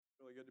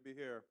Good to be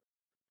here.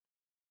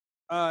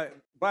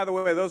 By the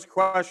way, those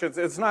questions,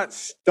 it's not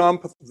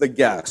stump the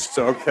guests,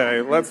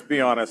 okay? Let's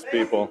be honest,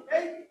 people.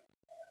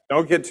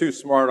 Don't get too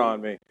smart on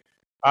me.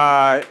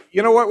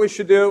 You know what we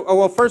should do? Oh,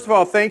 well, first of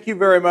all, thank you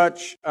very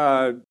much.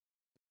 I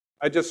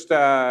just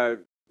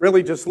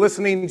really just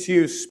listening to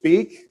you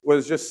speak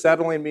was just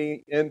settling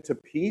me into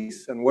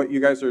peace and what you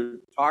guys are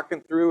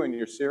talking through in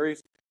your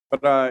series.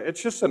 But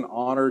it's just an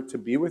honor to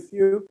be with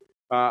you.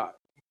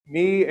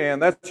 Me,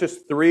 and that's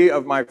just 3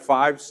 of my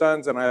 5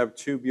 sons, and I have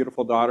 2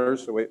 beautiful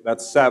daughters, so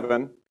that's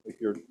 7.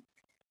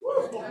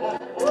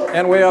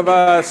 And we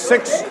have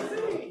 6.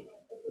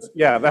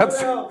 Yeah,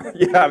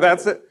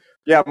 that's it.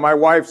 Yeah, my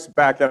wife's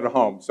back at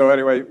home. So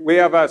anyway, we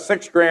have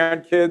 6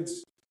 grandkids.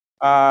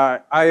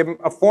 I am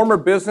a former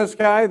business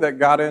guy that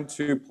got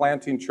into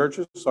planting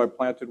churches, so I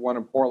planted one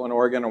in Portland,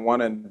 Oregon, and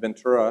one in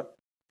Ventura,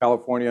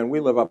 California, and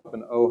we live up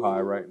in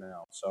Ojai right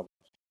now. So.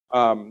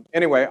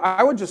 Anyway,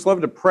 I would just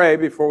love to pray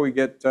before we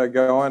get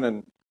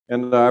going,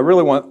 and I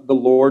really want the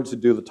Lord to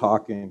do the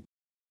talking.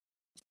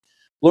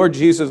 Lord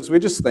Jesus, we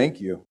just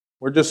thank you.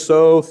 We're just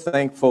so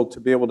thankful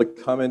to be able to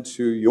come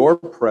into your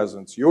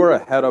presence. You're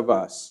ahead of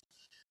us.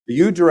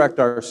 You direct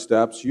our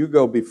steps. You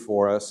go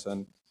before us,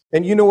 and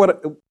you know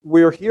what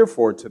we're here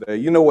for today.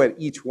 You know what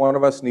each one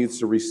of us needs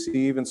to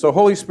receive. And so,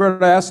 Holy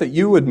Spirit, I ask that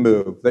you would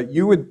move, that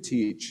you would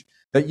teach,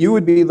 that you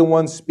would be the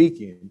one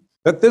speaking.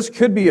 That this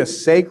could be a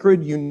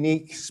sacred,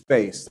 unique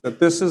space, that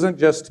this isn't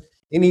just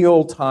any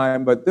old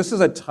time, but this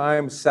is a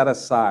time set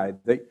aside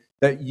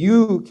that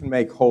you can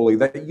make holy,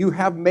 that you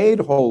have made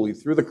holy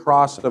through the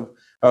cross of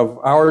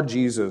our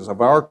Jesus, of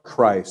our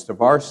Christ,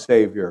 of our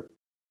Savior.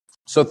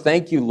 So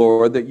thank you,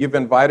 Lord, that you've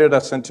invited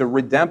us into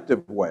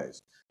redemptive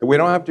ways, that we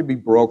don't have to be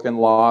broken,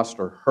 lost,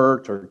 or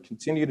hurt, or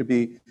continue to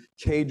be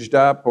caged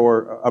up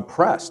or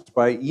oppressed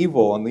by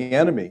evil and the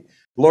enemy.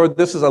 Lord,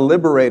 this is a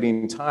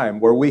liberating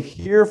time where we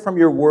hear from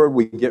your word,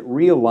 we get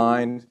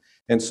realigned,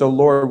 and so,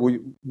 Lord,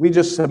 we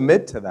just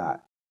submit to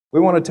that.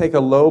 We want to take a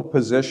low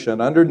position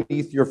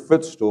underneath your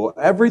footstool.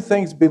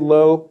 Everything's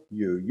below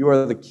you. You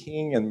are the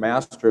king and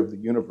master of the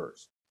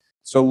universe.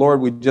 So,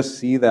 Lord, we just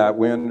see that,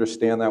 we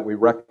understand that, we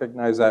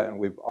recognize that, and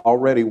we've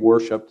already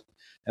worshiped.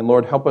 And,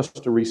 Lord, help us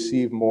to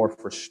receive more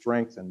for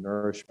strength and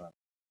nourishment.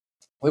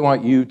 We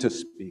want you to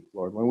speak,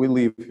 Lord. When we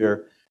leave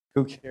here,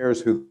 who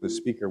cares who the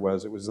speaker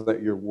was? It was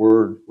that your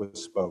word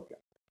was spoken.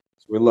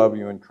 So we love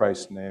you in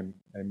Christ's name.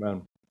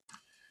 Amen.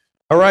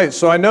 All right,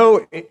 so I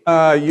know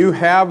you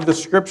have the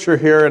scripture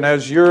here, and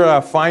as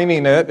you're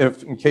finding it,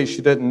 in case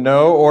you didn't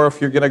know, or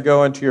if you're going to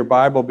go into your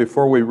Bible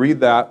before we read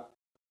that,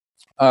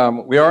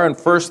 we are in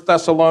 1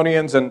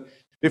 Thessalonians, and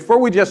before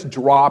we just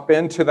drop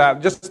into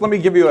that, just let me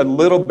give you a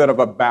little bit of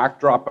a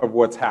backdrop of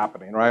what's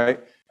happening, right?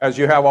 As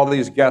you have all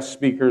these guest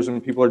speakers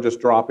and people are just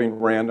dropping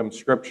random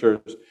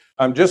scriptures.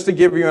 Just to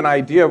give you an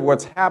idea of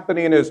what's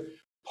happening is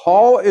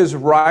Paul is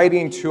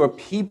writing to a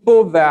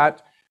people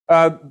that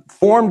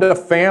formed a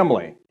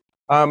family.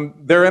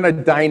 They're in a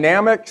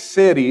dynamic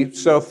city.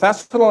 So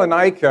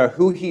Thessalonica,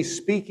 who he's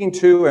speaking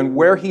to and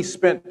where he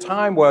spent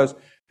time was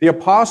the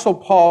Apostle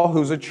Paul,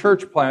 who's a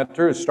church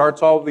planter, who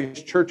starts all of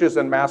these churches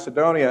in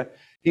Macedonia.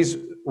 He's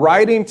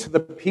writing to the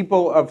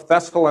people of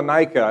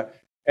Thessalonica.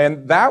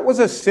 And that was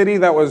a city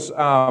that was,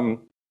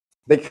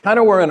 they kind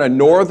of were in a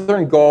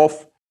northern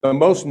Gulf, the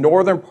most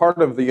northern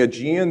part of the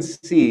Aegean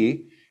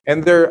Sea.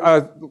 And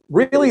they're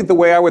really, the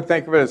way I would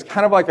think of it is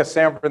kind of like a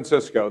San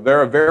Francisco.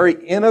 They're a very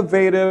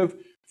innovative,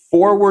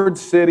 forward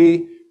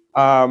city.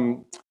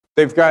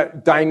 They've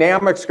got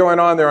dynamics going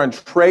on. They're on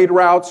trade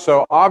routes.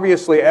 So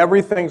obviously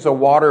everything's a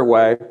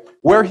waterway.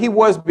 Where he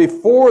was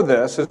before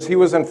this is he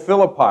was in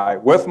Philippi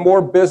with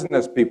more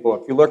business people.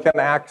 If you look in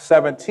Acts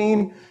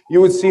 17, you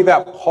would see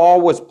that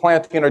Paul was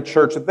planting a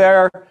church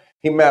there.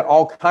 He met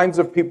all kinds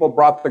of people,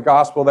 brought the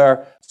gospel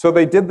there. So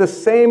they did the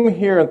same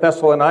here in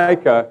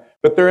Thessalonica,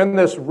 but they're in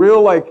this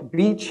real like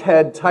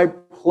beachhead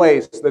type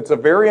place that's a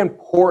very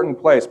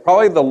important place,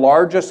 probably the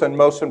largest and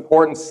most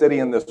important city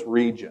in this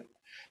region.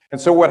 And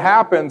so what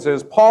happens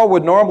is Paul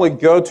would normally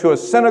go to a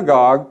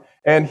synagogue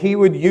and he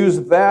would use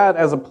that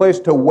as a place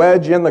to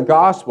wedge in the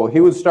gospel.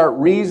 He would start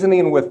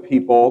reasoning with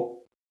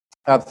people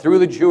through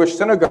the Jewish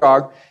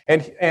synagogue,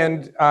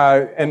 and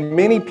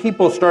many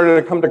people started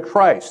to come to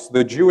Christ,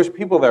 the Jewish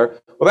people there.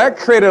 Well, that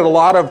created a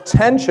lot of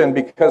tension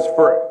because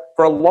for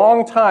a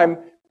long time,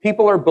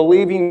 people are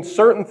believing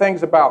certain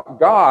things about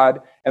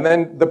God, and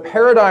then the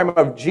paradigm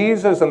of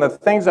Jesus and the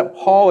things that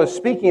Paul is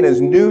speaking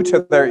is new to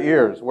their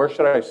ears. Where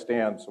should I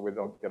stand so we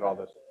don't get all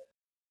this?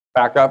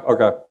 Back up?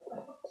 Okay.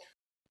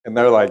 And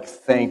they're like,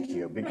 thank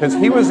you, because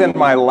he was in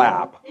my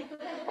lap.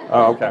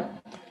 Oh, okay.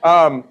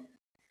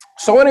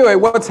 So anyway,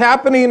 what's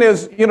happening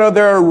is,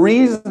 they're a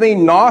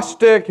reasoning,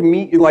 Gnostic,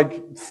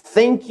 like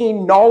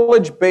thinking,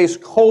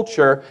 knowledge-based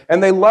culture,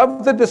 and they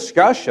love the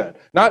discussion.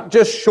 Not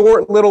just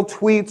short little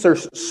tweets or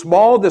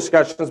small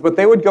discussions, but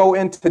they would go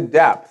into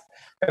depth.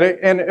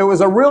 And it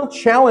was a real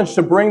challenge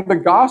to bring the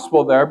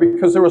gospel there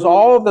because there was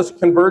all of this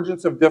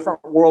convergence of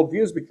different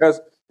worldviews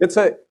because it's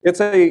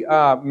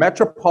a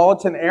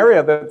metropolitan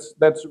area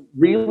that's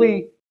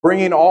really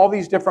bringing all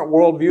these different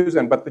worldviews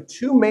in. But the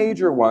two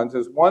major ones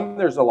is, one,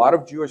 there's a lot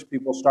of Jewish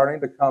people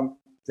starting to come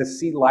to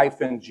see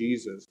life in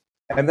Jesus.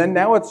 And then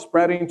now it's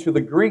spreading to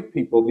the Greek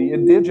people, the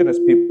indigenous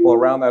people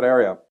around that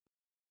area.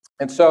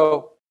 And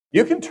so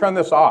you can turn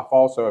this off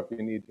also if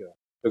you need to,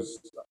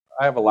 because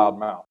I have a loud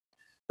mouth.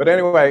 But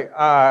anyway,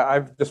 I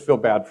just feel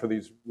bad for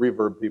these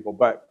reverb people.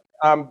 But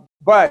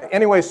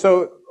anyway,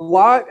 so a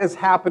lot is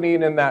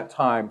happening in that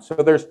time. So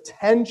there's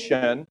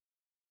tension.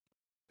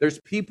 There's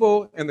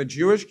people in the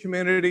Jewish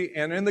community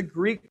and in the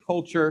Greek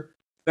culture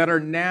that are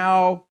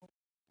now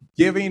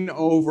giving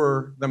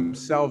over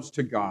themselves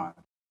to God.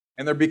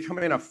 And they're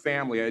becoming a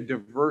family, a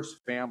diverse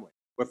family,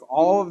 with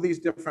all of these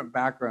different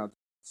backgrounds,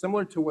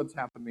 similar to what's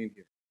happening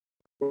here,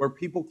 where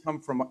people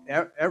come from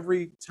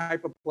every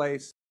type of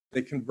place.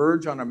 They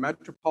converge on a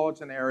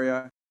metropolitan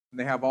area, and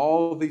they have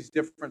all of these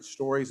different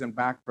stories and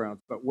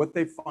backgrounds. But what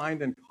they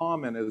find in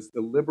common is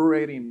the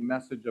liberating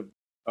message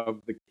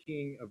of the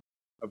King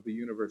of the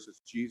universe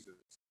is Jesus.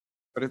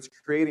 But it's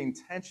creating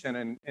tension,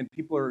 and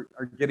people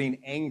are getting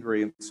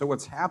angry. And so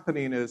what's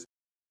happening is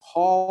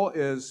Paul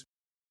has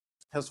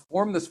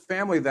formed this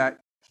family that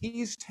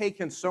he's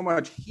taken so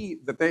much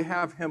heat that they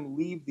have him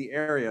leave the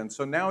area. And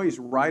so now he's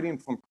writing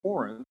from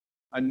Corinth,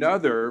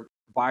 another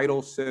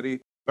vital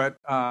city, but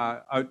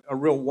a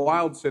real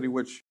wild city,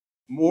 which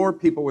more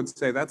people would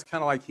say that's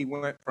kind of like he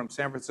went from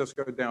San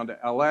Francisco down to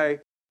LA.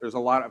 There's a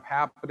lot of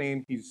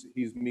happening. He's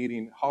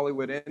meeting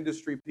Hollywood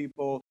industry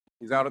people.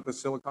 He's out at the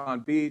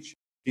Silicon Beach.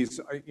 He's,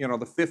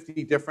 the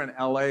 50 different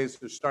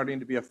LAs are starting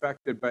to be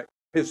affected, but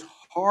his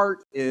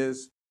heart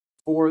is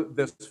for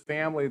this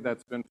family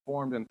that's been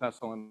formed in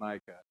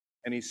Thessalonica.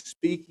 And he's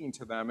speaking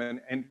to them,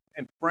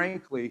 and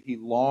frankly, he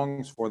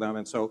longs for them.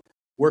 And so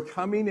we're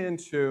coming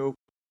into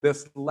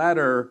this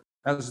letter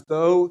as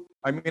though,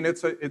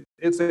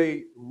 it's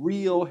a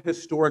real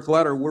historic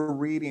letter we're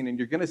reading, and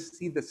you're going to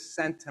see the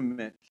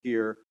sentiment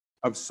here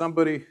of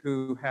somebody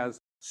who has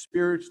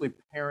spiritually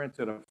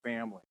parented a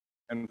family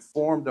and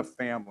formed a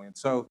family. And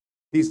so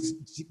he's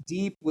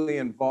deeply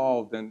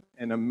involved and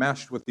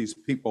enmeshed with these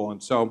people.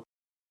 And so,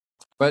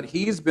 but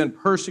he's been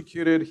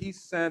persecuted.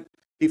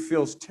 He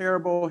feels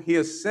terrible. He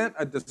has sent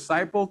a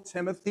disciple,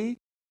 Timothy.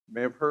 You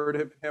may have heard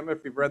of him if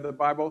you've read the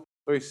Bible.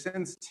 So he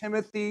sends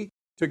Timothy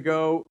to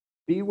go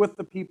be with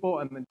the people,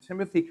 and then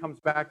Timothy comes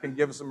back and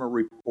gives them a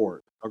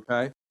report,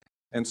 okay?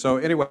 And so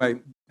anyway,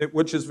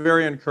 which is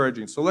very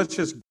encouraging. So let's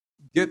just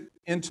get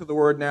into the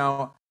word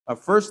now.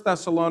 1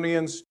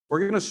 Thessalonians, we're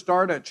going to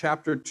start at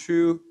chapter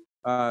 2,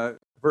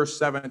 verse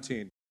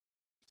 17.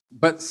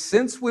 But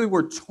since we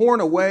were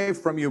torn away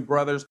from you,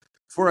 brothers,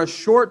 for a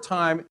short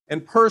time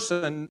in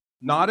person,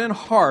 not in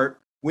heart,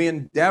 we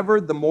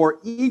endeavored the more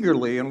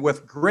eagerly and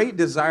with great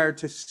desire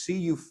to see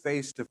you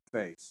face to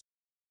face,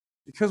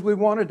 because we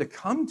wanted to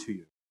come to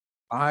you.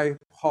 I,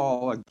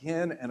 Paul,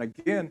 again and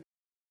again,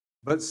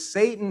 but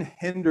Satan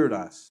hindered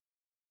us.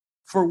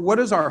 For what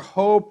is our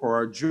hope or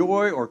our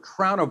joy or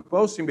crown of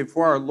boasting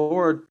before our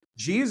Lord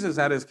Jesus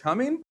at his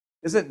coming?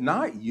 Is it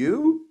not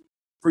you?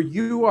 For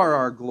you are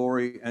our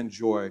glory and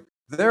joy.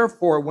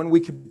 Therefore, when we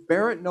could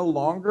bear it no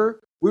longer,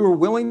 we were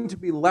willing to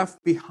be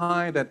left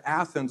behind at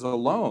Athens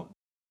alone.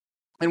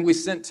 And we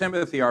sent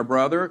Timothy, our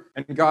brother,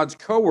 and God's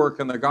co-work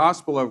in the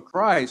gospel of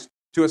Christ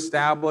to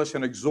establish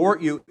and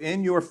exhort you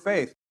in your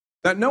faith,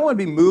 that no one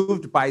be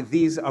moved by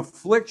these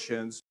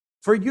afflictions,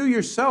 for you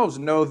yourselves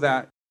know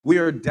that we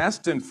are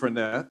destined for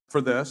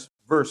this,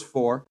 verse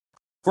 4.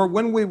 For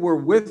when we were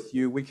with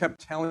you, we kept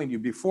telling you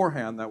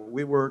beforehand that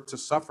we were to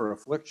suffer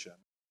affliction,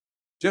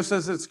 just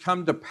as it's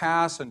come to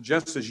pass and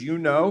just as you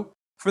know.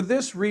 For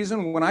this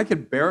reason, when I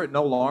could bear it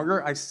no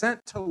longer, I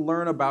sent to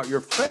learn about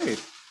your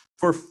faith,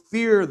 for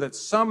fear that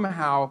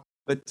somehow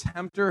the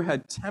tempter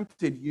had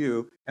tempted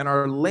you and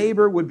our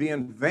labor would be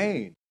in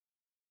vain.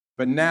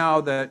 But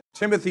now that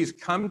Timothy's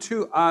come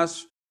to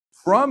us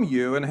from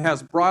you and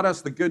has brought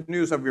us the good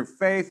news of your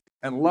faith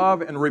and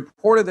love and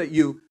reported that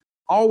you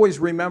always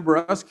remember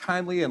us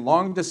kindly and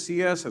long to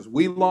see us as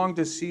we long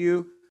to see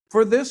you,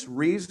 for this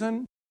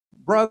reason,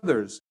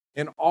 brothers,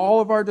 in all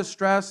of our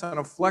distress and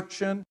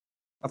affliction,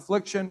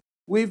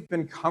 we've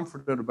been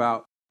comforted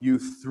about you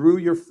through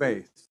your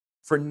faith.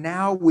 For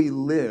now we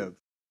live.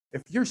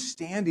 If you're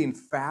standing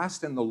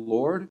fast in the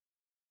Lord,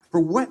 for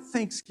what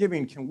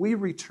thanksgiving can we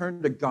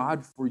return to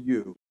God for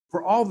you?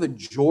 For all the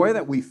joy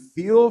that we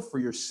feel for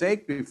your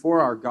sake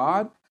before our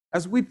God,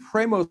 as we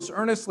pray most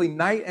earnestly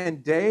night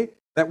and day,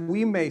 that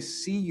we may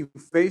see you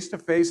face to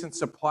face and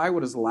supply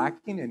what is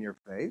lacking in your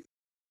faith.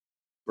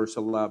 Verse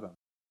 11.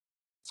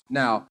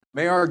 Now,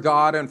 may our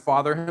God and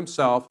Father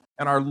himself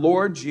and our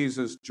Lord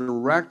Jesus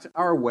direct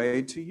our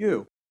way to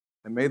you.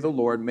 And may the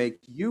Lord make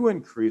you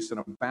increase and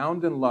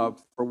abound in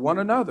love for one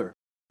another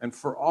and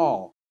for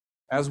all,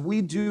 as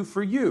we do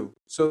for you,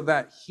 so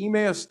that he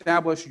may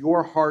establish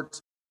your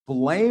hearts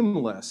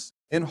blameless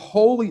in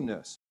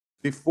holiness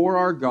before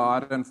our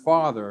God and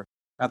Father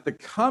at the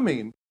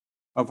coming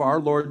of our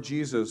Lord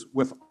Jesus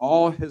with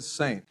all his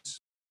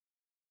saints.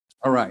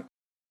 All right.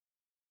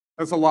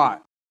 That's a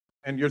lot.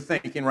 And you're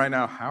thinking right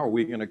now, how are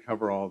we going to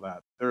cover all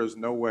that? There is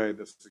no way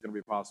this is going to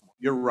be possible.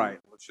 You're right.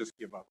 Let's just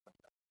give up.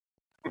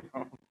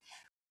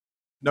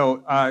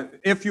 No,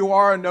 if you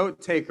are a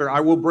note taker, I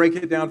will break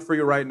it down for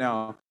you right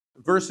now.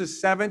 Verses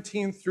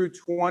 17 through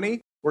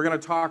 20, we're going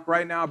to talk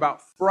right now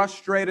about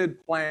frustrated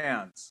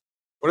plans.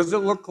 What does it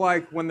look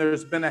like when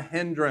there's been a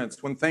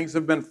hindrance, when things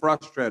have been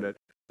frustrated?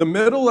 The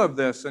middle of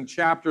this in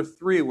chapter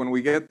 3, when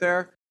we get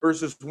there,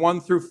 verses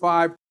 1 through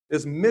 5,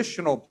 is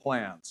missional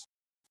plans.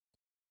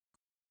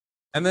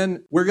 And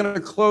then we're going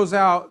to close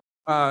out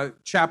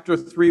chapter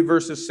 3,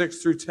 verses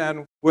 6 through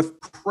 10 with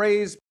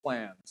praise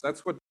plans.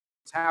 That's what's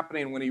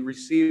happening when he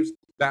receives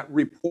that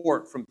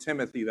report from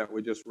Timothy that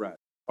we just read.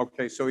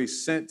 Okay, so he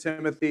sent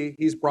Timothy.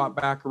 He's brought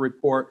back a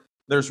report.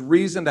 There's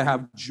reason to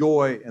have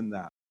joy in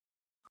that.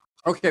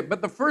 Okay,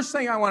 but the first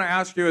thing I want to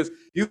ask you is,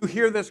 you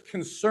hear this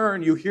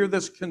concern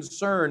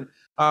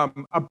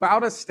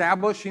about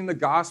establishing the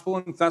gospel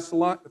in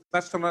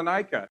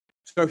Thessalonica.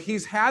 So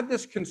he's had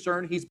this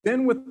concern. He's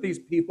been with these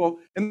people.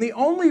 And the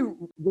only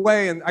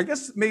way, and I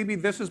guess maybe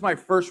this is my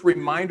first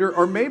reminder,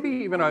 or maybe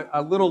even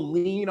a little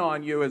lean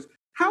on you, is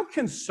how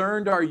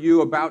concerned are you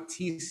about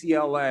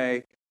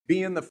TCLA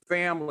being the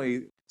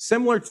family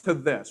similar to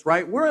this,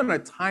 right? We're in a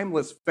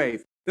timeless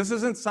faith. This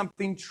isn't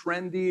something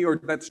trendy or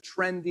that's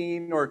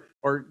trending or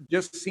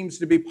just seems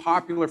to be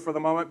popular for the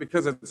moment,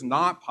 because it's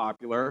not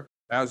popular,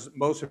 as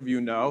most of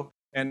you know.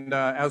 And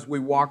as we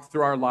walk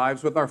through our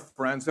lives with our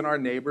friends and our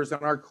neighbors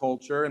and our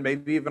culture and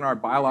maybe even our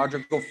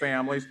biological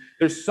families,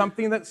 there's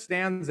something that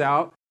stands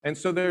out. And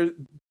so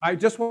I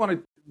just want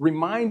to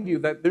remind you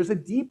that there's a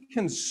deep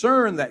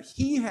concern that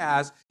he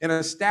has in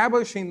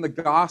establishing the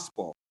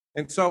gospel.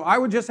 And so I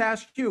would just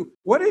ask you,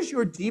 what does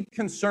your deep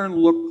concern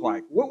look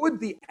like? What would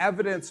the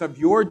evidence of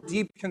your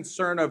deep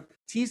concern of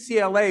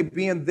TCLA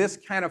being this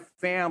kind of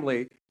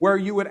family, where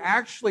you would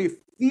actually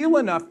feel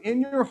enough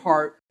in your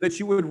heart that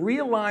you would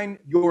realign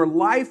your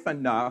life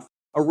enough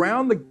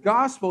around the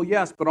gospel,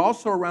 yes, but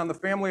also around the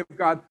family of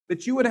God,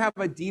 that you would have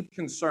a deep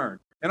concern?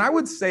 And I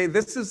would say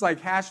this is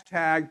like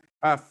hashtag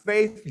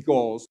faith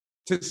goals,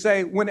 to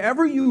say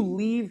whenever you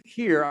leave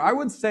here, I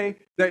would say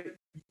that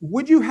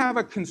would you have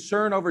a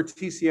concern over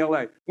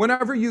TCLA?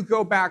 Whenever you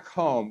go back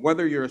home,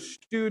 whether you're a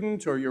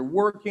student or you're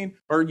working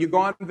or you go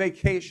on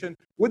vacation,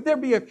 would there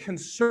be a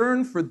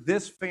concern for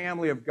this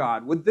family of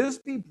God? Would this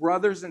be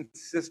brothers and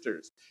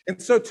sisters? And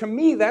so to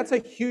me, that's a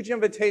huge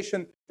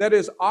invitation that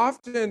is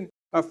often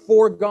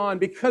foregone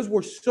because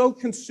we're so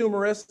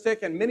consumeristic,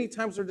 and many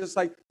times we're just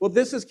like, well,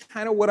 this is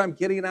kind of what I'm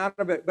getting out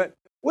of it. But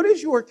what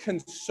is your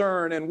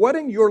concern, and what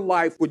in your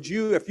life would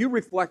you, if you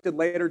reflected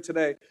later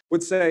today,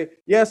 would say,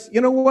 yes, you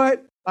know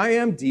what? I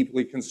am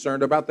deeply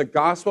concerned about the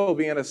gospel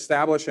being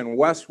established in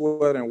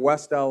Westwood and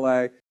West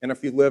LA, and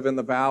if you live in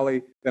the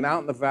valley, then out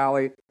in the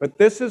valley. But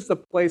this is the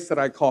place that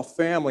I call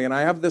family, and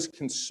I have this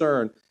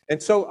concern.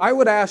 And so I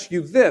would ask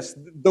you this.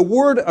 The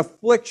word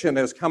affliction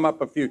has come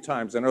up a few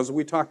times, and as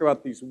we talk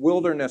about these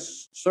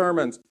wilderness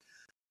sermons,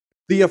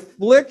 the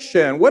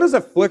affliction, what does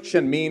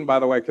affliction mean, by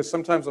the way? Because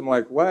sometimes I'm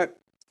like, what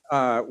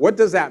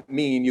does that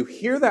mean? You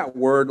hear that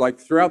word like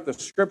throughout the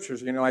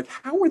scriptures, and you're like,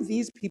 how were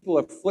these people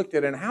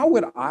afflicted, and how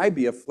would I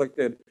be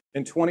afflicted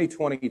in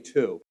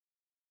 2022?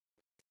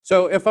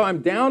 So if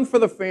I'm down for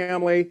the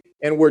family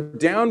and we're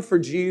down for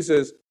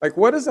Jesus, like,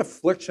 what does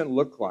affliction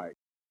look like?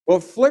 Well,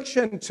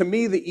 affliction, to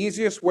me, the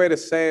easiest way to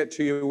say it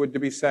to you would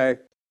be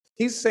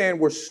he's saying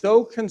we're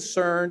so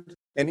concerned,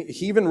 and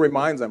he even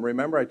reminds them,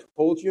 remember I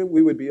told you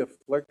we would be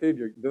afflicted.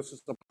 This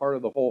is a part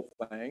of the whole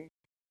thing.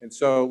 And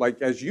so,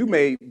 like, as you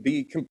may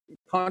be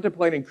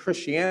contemplating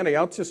Christianity,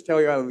 I'll just tell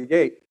you out of the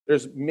gate,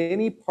 there's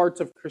many parts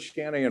of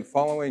Christianity and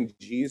following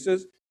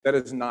Jesus that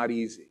is not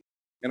easy.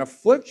 And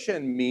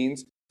affliction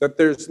means that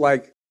there's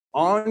like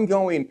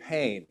ongoing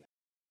pain.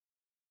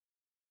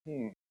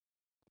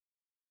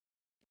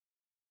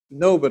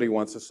 Nobody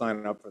wants to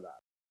sign up for that.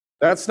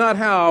 That's not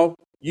how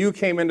you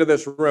came into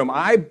this room.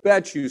 I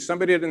bet you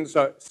somebody didn't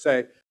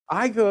say,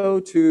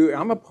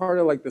 I'm a part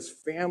of like this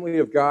family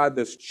of God,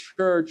 this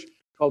church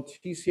called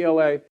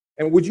TCLA,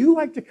 and would you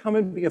like to come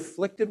and be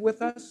afflicted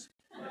with us?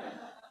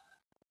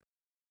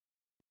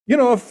 You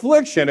know,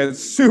 affliction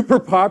is super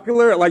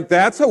popular. Like,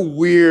 that's a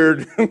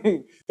weird,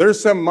 there's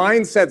some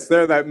mindsets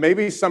there that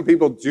maybe some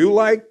people do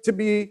like to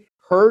be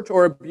hurt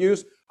or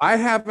abused. I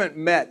haven't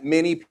met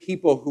many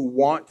people who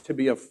want to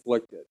be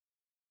afflicted.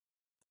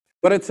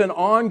 But it's an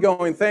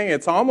ongoing thing.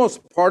 It's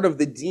almost part of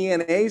the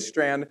DNA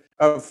strand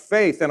of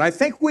faith. And I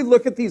think we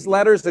look at these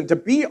letters, and to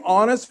be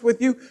honest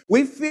with you,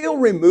 we feel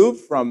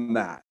removed from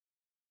that.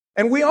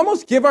 And we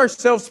almost give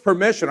ourselves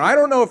permission. I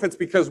don't know if it's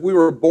because we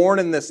were born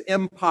in this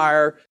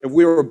empire, if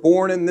we were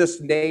born in this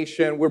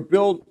nation, we're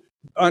built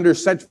under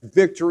such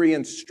victory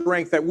and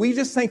strength that we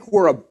just think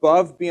we're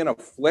above being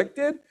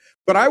afflicted.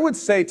 But I would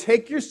say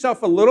take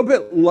yourself a little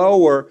bit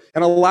lower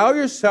and allow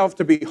yourself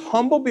to be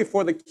humble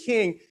before the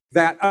King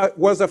that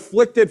was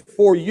afflicted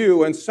for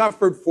you and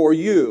suffered for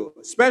you.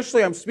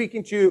 Especially, I'm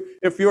speaking to you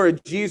if you're a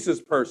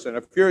Jesus person,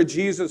 if you're a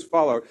Jesus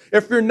follower.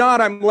 If you're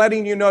not, I'm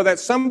letting you know that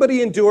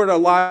somebody endured a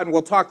lot, and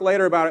we'll talk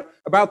later about it,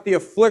 about the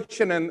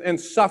affliction and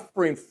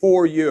suffering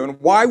for you. And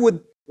why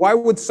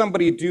would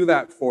somebody do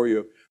that for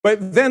you?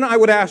 But then I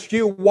would ask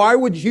you, why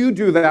would you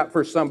do that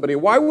for somebody?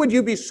 Why would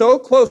you be so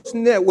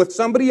close-knit with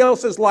somebody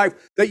else's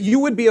life that you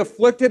would be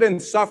afflicted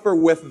and suffer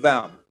with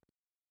them?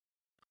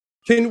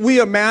 Can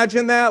we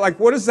imagine that? Like,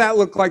 what does that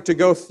look like to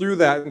go through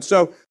that? And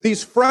so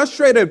these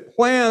frustrated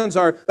plans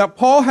are that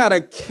Paul had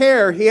a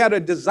care, he had a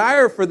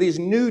desire for these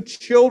new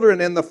children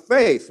in the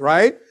faith,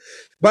 right?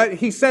 But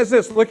he says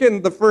this, look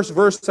in the first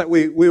verse that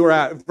we were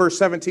at, verse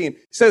 17. He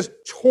says,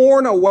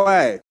 torn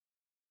away.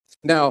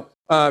 Now,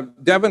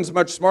 Devin's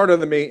much smarter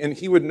than me, and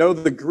he would know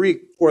the Greek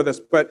for this,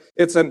 but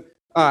it's an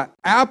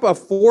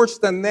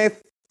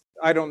apaphorstaneth.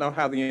 I don't know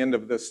how the end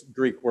of this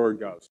Greek word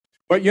goes.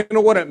 But you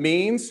know what it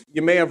means?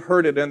 You may have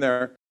heard it in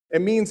there.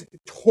 It means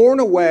torn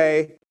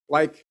away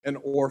like an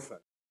orphan.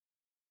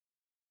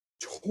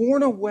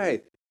 Torn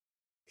away.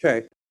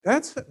 Okay,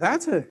 that's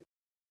a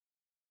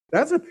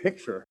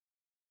picture.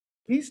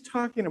 He's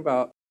talking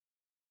about,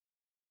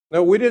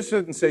 no, we just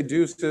didn't say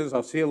deuces,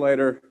 I'll see you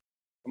later.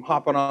 I'm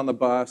hopping on the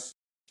bus,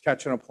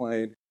 catching a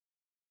plane.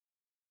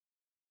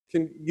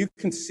 You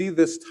can see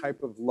this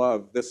type of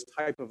love, this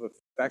type of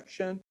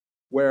affection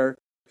where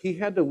he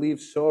had to leave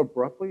so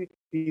abruptly.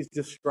 He's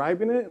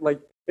describing it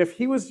like if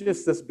he was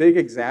just this big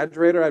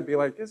exaggerator, I'd be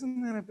like,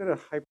 isn't that a bit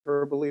of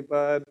hyperbole,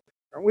 bud?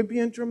 Aren't we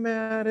being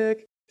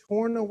dramatic?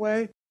 Torn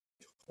away?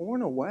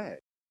 Torn away.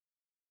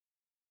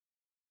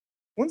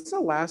 When's the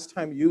last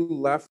time you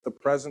left the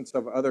presence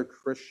of other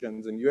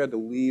Christians and you had to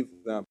leave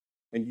them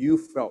and you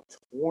felt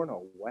torn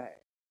away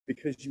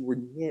because you were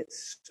knit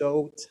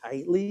so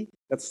tightly?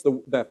 That's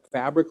the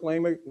fabric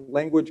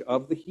language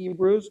of the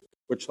Hebrews,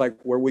 which like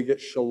where we get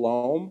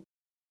shalom,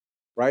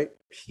 right?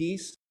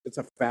 Peace. It's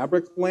a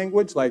fabric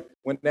language. Like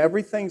when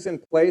everything's in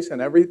place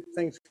and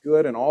everything's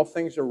good and all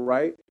things are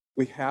right,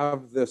 we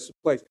have this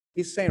place.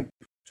 He's saying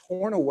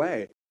torn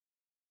away.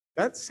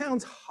 That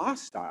sounds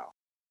hostile.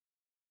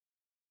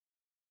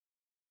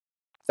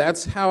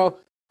 That's how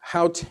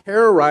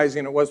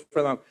terrorizing it was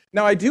for them.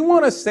 Now, I do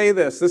want to say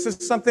this. This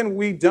is something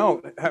we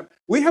don't have.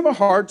 We have a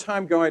hard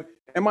time going,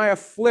 am I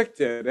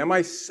afflicted? Am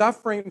I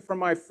suffering from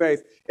my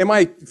faith? Am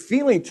I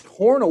feeling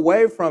torn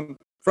away from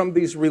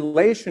these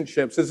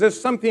relationships? Is this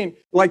something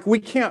like we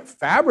can't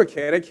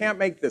fabricate? I can't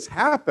make this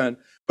happen.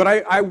 But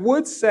I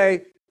would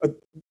say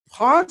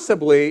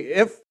possibly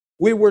if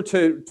we were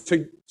to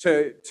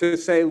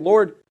say,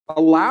 Lord,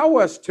 allow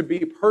us to be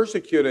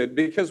persecuted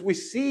because we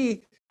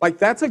see like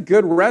that's a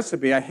good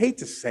recipe. I hate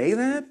to say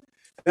that.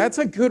 That's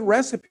a good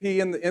recipe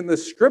in the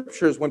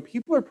scriptures. When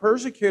people are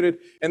persecuted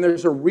and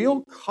there's a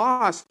real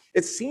cost,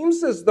 it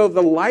seems as though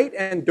the light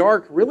and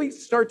dark really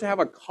start to have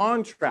a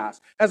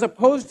contrast, as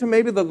opposed to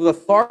maybe the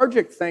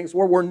lethargic things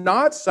where we're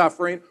not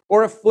suffering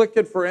or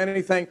afflicted for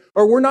anything,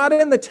 or we're not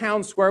in the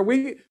town square.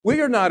 We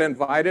are not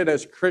invited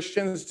as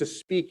Christians to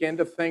speak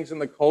into things in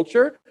the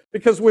culture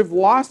because we've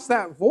lost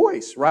that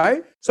voice,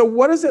 right? So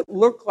what does it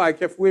look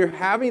like if we're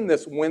having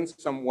this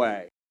winsome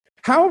way?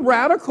 How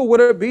radical would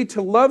it be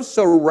to love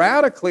so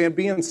radically and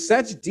be in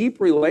such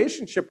deep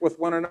relationship with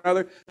one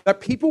another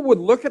that people would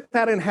look at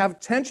that and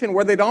have tension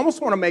where they'd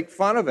almost want to make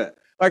fun of it?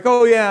 Like,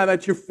 oh yeah,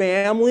 that's your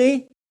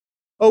family?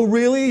 Oh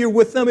really? You're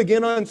with them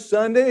again on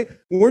Sunday?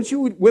 Weren't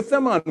you with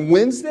them on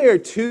Wednesday or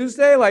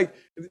Tuesday? Like,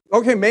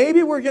 okay,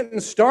 maybe we're getting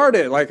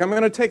started. Like, I'm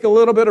going to take a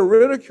little bit of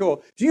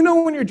ridicule. Do you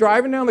know when you're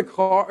driving down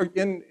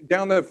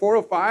down the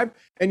 405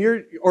 and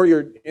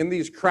you're in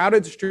these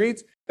crowded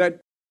streets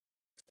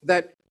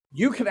that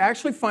you could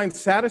actually find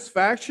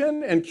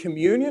satisfaction and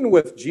communion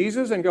with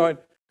Jesus and going,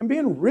 I'm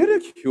being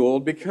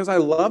ridiculed because I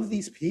love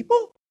these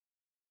people?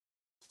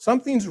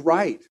 Something's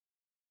right.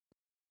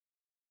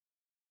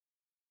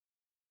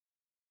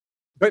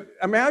 But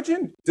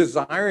imagine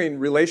desiring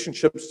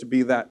relationships to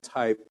be that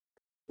type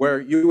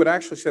where you would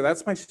actually say,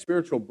 that's my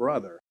spiritual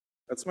brother.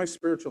 That's my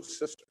spiritual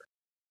sister.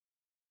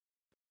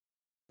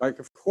 Like,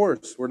 of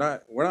course, we're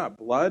not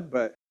blood,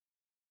 but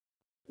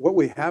what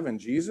we have in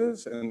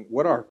Jesus and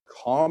what our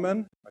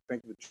common, I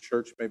think the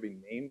church may be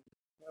named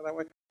that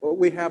way, what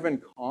we have in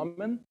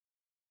common.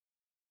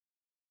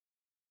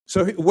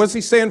 So what's he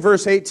say in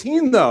verse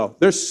 18 though?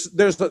 There's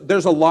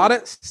a lot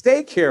at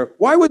stake here.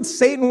 Why would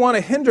Satan want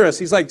to hinder us?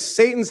 He's like,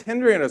 Satan's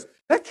hindering us.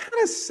 That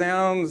kind of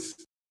sounds,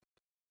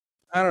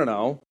 I don't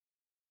know.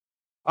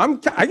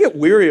 I get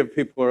weary of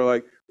people who are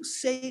like,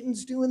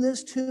 Satan's doing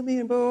this to me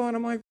and blah, and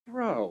I'm like,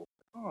 bro,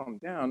 calm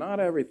down. Not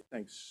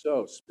everything's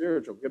so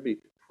spiritual. It could be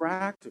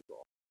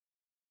practical.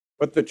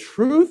 But the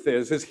truth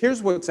is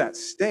here's what's at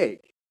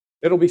stake.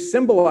 It'll be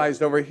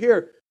symbolized over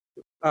here.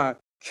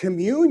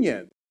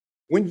 Communion.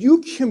 When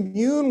you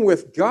commune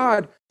with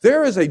God,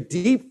 there is a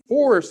deep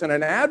force and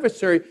an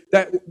adversary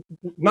that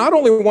not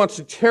only wants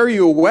to tear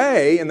you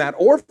away in that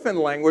orphan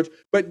language,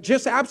 but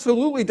just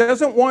absolutely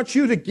doesn't want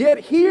you to get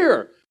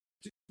here.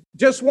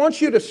 Just wants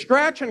you to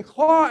scratch and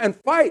claw and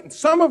fight. And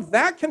some of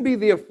that can be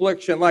the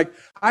affliction. Like,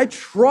 I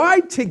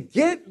tried to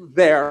get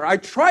there. I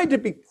tried to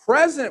be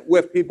present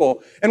with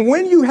people. And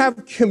when you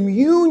have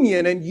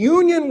communion and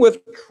union with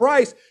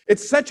Christ,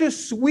 it's such a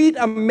sweet,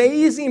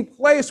 amazing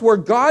place where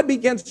God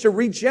begins to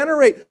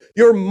regenerate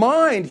your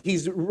mind.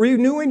 He's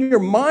renewing your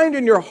mind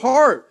and your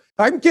heart.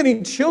 I'm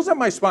getting chills up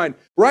my spine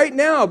right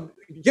now,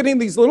 getting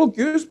these little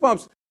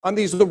goosebumps on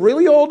these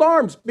really old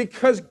arms,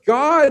 because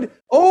God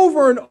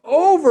over and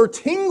over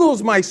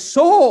tingles my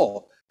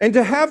soul. And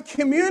to have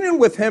communion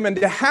with him and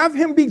to have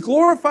him be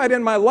glorified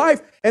in my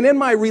life and in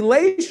my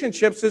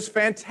relationships is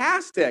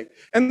fantastic.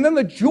 And then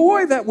the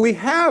joy that we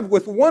have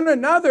with one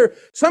another,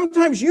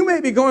 sometimes you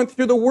may be going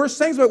through the worst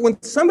things, but when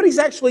somebody's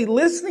actually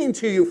listening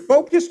to you,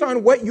 focused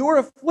on what your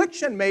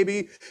affliction may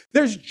be,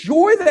 there's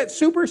joy that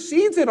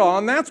supersedes it all,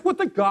 and that's what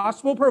the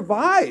gospel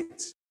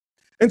provides.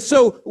 And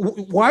so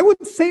why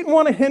would Satan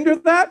want to hinder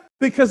that?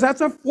 Because that's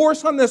a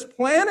force on this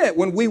planet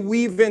when we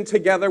weave in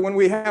together, when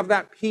we have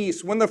that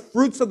peace, when the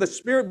fruits of the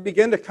Spirit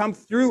begin to come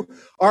through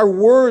our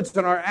words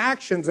and our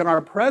actions and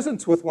our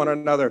presence with one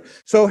another.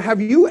 So have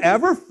you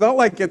ever felt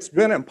like it's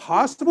been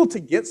impossible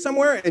to get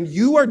somewhere and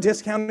you are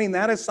discounting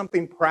that as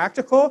something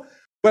practical?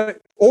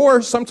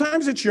 Or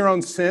sometimes it's your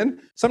own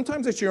sin,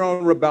 sometimes it's your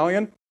own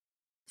rebellion.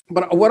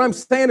 But what I'm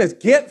saying is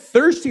get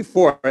thirsty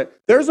for it.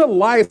 There's a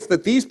life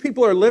that these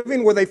people are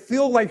living where they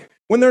feel like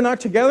when they're not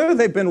together,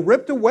 they've been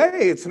ripped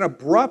away. It's an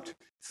abrupt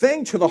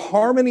thing to the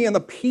harmony and the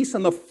peace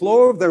and the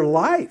flow of their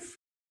life.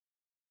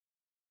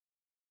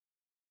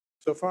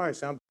 So far, I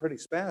sound pretty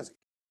spazzy.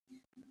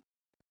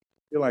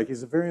 You're like,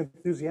 he's a very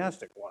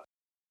enthusiastic one.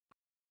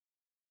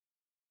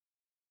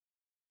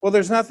 Well,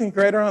 there's nothing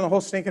greater on the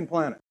whole stinking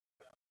planet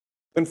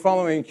than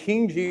following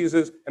King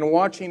Jesus and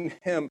watching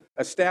him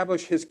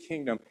establish his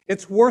kingdom.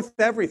 It's worth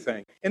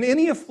everything. And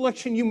any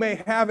affliction you may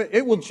have,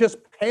 it will just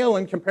pale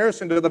in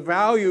comparison to the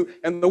value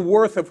and the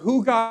worth of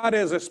who God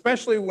is,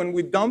 especially when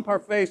we dump our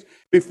face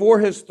before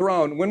his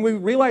throne. When we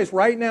realize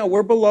right now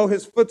we're below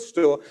his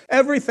footstool,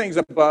 everything's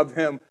above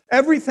him.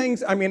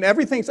 Everything's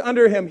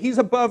under him. He's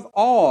above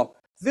all.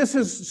 This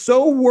is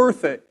so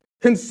worth it.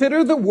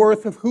 Consider the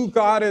worth of who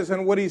God is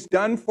and what he's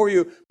done for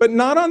you, but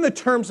not on the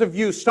terms of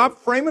you. Stop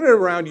framing it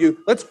around you.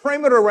 Let's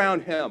frame it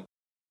around him.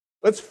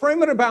 Let's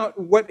frame it about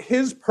what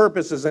his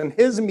purposes and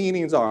his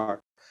meanings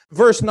are.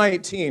 Verse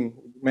 19.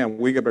 Man,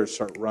 we better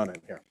start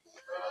running here.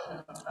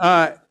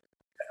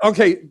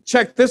 Okay,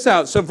 check this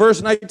out. So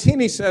verse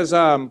 19, he says,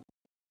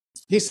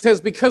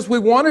 because we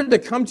wanted to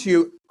come to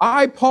you,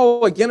 I,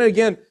 Paul, again and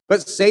again,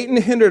 but Satan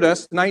hindered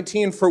us.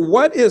 19, for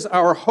what is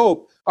our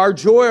hope, our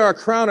joy, our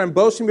crown, and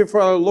boasting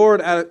before our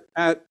Lord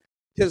at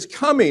his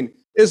coming?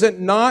 Is it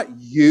not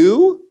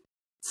you?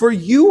 For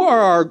you are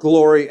our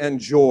glory and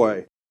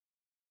joy.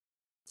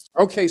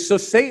 Okay, so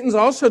Satan's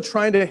also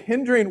trying to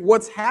hindering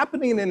what's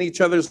happening in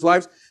each other's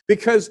lives,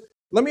 because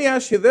let me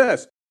ask you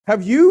this.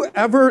 Have you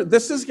ever,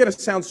 this is going to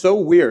sound so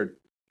weird.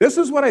 This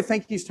is what I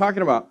think he's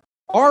talking about.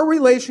 Our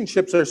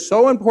relationships are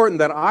so important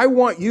that I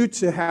want you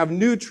to have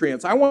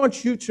nutrients. I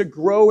want you to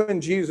grow in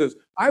Jesus.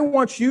 I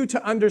want you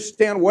to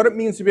understand what it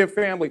means to be a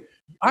family.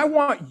 I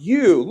want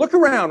you, look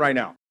around right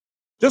now.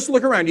 Just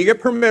look around. You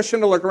get permission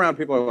to look around.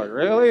 People are like,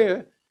 really?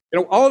 You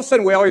know, all of a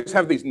sudden we always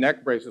have these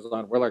neck braces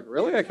on. We're like,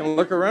 really? I can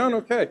look around?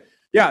 Okay.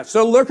 Yeah,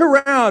 so look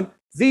around.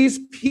 These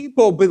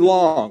people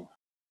belong.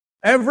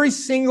 Every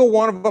single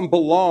one of them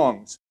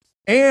belongs.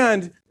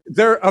 And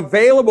they're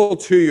available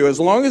to you. As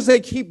long as they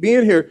keep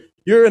being here,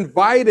 you're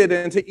invited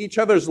into each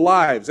other's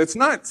lives. It's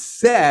not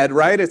said,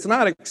 right? It's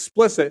not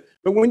explicit.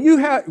 But when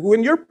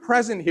you're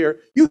present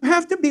here, you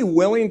have to be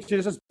willing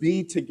to just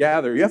be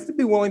together. You have to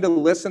be willing to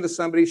listen to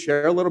somebody,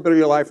 share a little bit of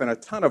your life, and a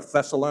ton of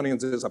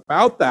Thessalonians is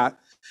about that.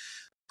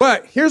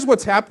 But here's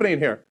what's happening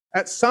here.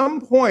 At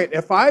some point,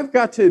 if I've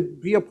got to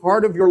be a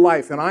part of your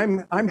life and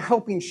I'm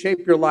helping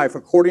shape your life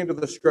according to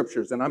the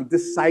scriptures and I'm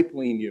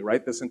discipling you,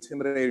 right? This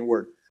intimidating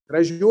word. But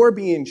as you're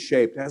being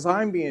shaped, as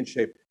I'm being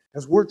shaped,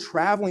 as we're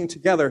traveling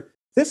together,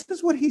 this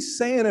is what he's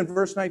saying in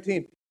verse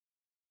 19.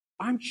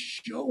 I'm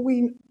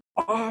showing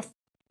off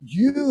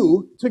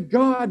you to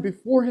God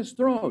before his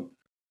throne.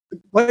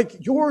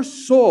 Like your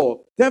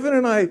soul. Devin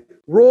and I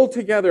roll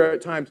together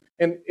at times.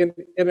 And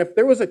if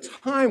there was a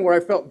time where I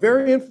felt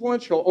very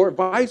influential or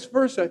vice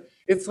versa,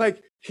 it's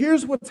like,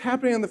 here's what's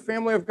happening in the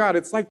family of God.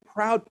 It's like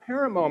proud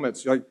parent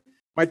moments. Like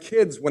my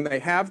kids, when they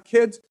have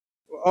kids,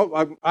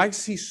 I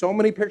see so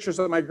many pictures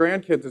of my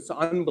grandkids. It's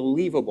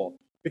unbelievable.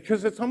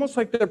 Because it's almost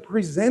like they're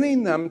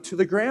presenting them to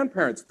the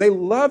grandparents. They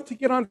love to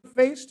get on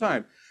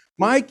FaceTime.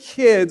 My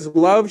kids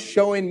love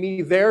showing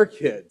me their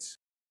kids.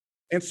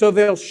 And so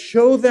they'll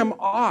show them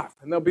off.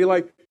 And they'll be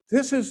like,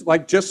 this is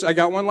like I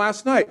got one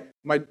last night.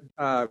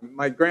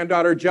 My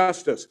granddaughter,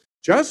 Justice.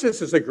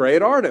 Justice is a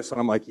great artist. And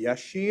I'm like, yes,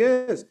 she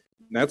is.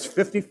 And that's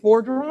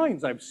 54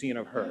 drawings I've seen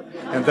of her.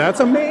 And that's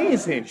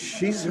amazing.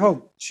 She's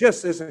so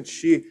just, isn't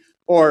she?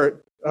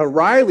 Or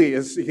Riley,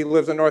 he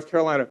lives in North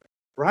Carolina.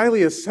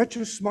 Riley is such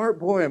a smart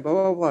boy and blah,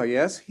 blah, blah.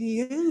 Yes,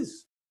 he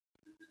is.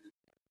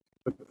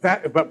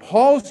 But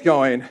Paul's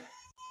going,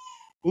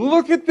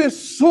 look at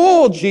this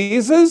soul,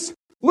 Jesus.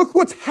 Look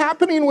what's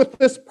happening with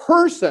this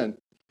person.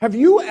 Have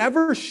you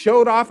ever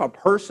showed off a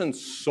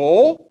person's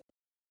soul?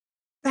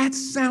 That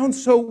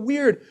sounds so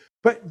weird,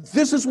 but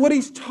this is what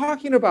he's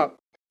talking about.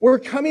 We're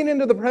coming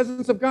into the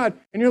presence of God,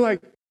 and you're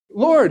like,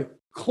 Lord,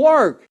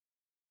 Clark,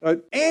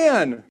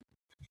 Anne,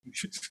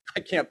 I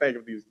can't think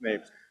of these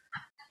names,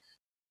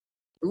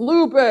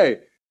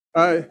 Lupe,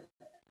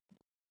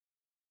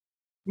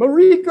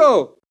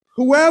 Mariko,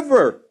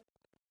 whoever,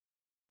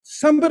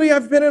 somebody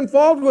I've been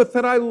involved with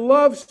that I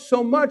love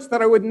so much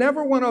that I would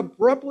never want to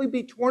abruptly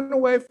be torn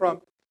away from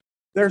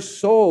their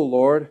soul,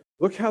 Lord.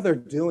 Look how they're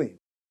doing.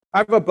 I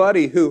have a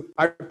buddy who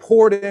I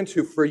poured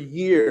into for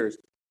years.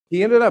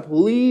 He ended up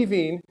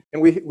leaving,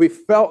 and we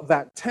felt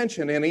that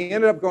tension, and he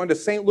ended up going to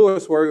St.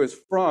 Louis, where he was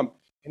from,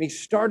 and he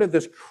started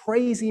this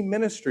crazy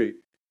ministry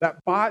that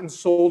bought and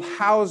sold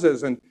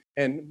houses and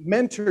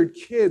mentored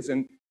kids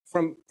and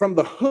from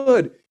the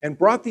hood and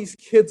brought these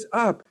kids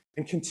up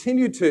and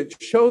continued to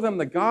show them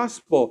the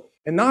gospel.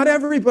 And not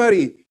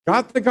everybody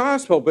got the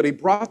gospel, but he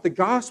brought the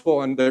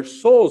gospel and their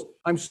souls.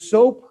 I'm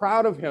so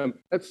proud of him.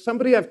 That's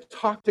somebody I've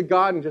talked to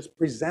God and just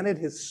presented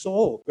his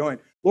soul, going,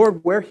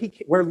 Lord,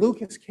 where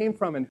Lucas came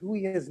from and who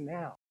he is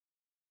now.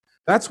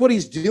 That's what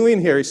he's doing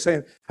here. He's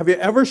saying, have you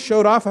ever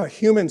showed off a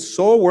human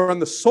soul? We're in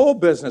the soul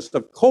business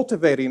of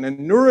cultivating and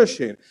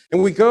nourishing.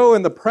 And we go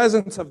in the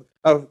presence of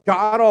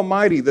God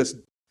Almighty,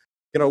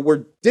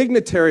 we're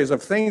dignitaries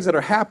of things that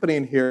are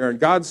happening here,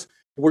 and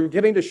we're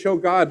getting to show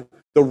God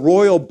the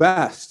royal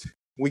best.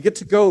 We get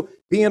to go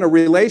be in a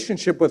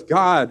relationship with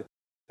God.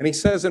 And he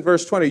says in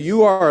verse 20,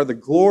 you are the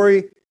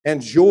glory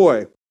and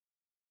joy.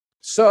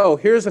 So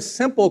here's a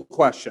simple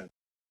question.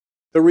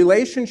 The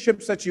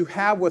relationships that you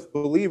have with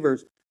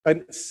believers, a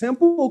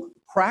simple,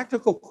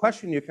 practical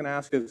question you can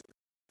ask is,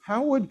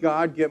 how would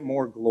God get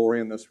more glory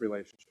in this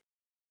relationship?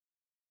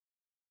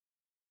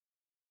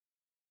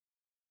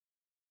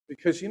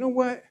 Because you know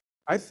what?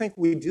 I think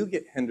we do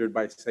get hindered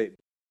by Satan.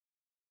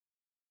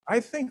 I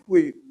think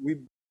we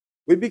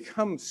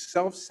become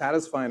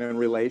self-satisfying in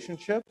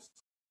relationships.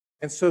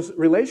 And so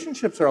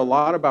relationships are a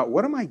lot about,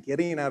 what am I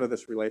getting out of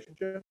this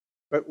relationship?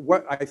 But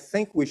what I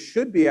think we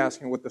should be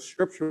asking, what the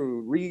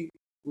scripture would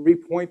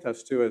repoint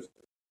us to is,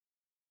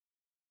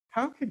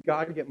 how could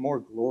God get more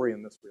glory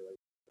in this relationship?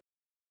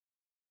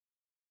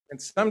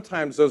 And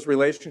sometimes those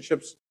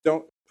relationships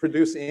don't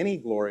produce any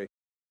glory,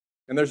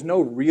 and there's no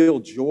real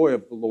joy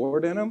of the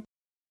Lord in them.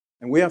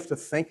 And we have to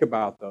think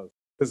about those.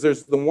 Because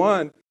there's the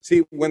one,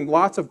 see, when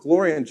lots of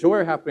glory and joy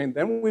are happening,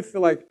 then we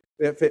feel like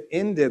if it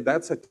ended,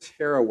 that's a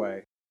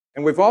tearaway.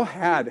 And we've all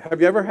have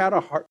you ever had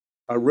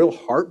a real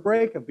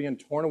heartbreak of being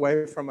torn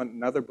away from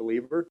another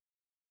believer?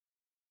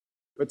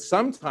 But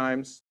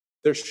sometimes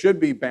there should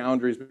be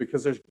boundaries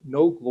because there's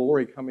no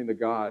glory coming to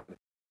God.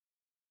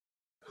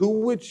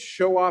 Who would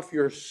show off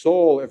your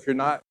soul if you're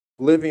not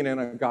living in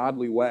a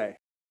godly way?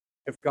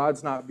 If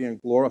God's not being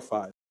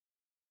glorified?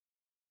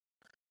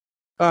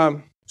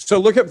 So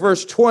look at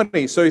verse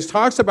 20. So he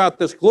talks about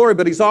this glory,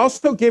 but he's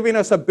also giving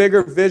us a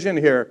bigger vision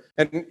here.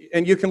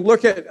 And you can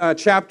look at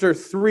chapter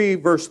 3,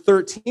 verse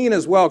 13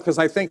 as well, because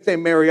I think they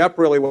marry up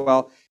really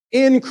well.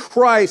 In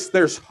Christ,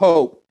 there's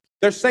hope.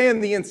 They're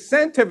saying the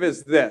incentive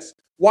is this.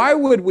 Why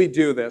would we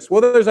do this?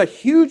 Well, there's a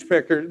huge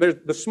picture.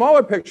 The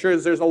smaller picture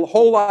is there's a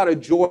whole lot of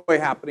joy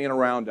happening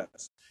around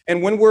us.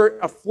 And when we're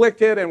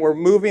afflicted and we're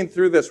moving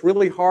through this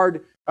really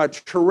hard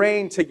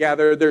terrain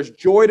together, there's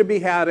joy to be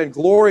had and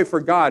glory for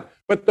God.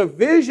 But the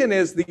vision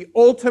is the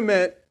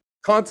ultimate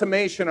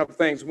consummation of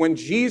things. When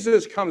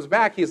Jesus comes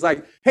back, he's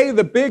like, hey,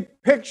 the big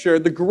picture,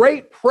 the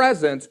great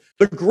presence,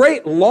 the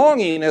great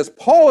longing, as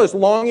Paul is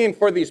longing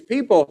for these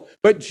people,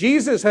 but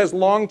Jesus has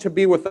longed to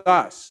be with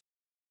us.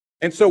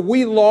 And so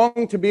we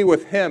long to be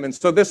with him. And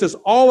so this is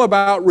all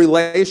about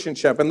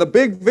relationship. And the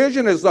big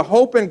vision is the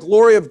hope and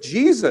glory of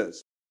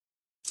Jesus.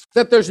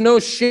 That there's no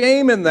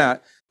shame in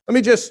that. Let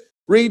me just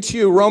read to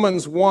you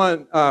Romans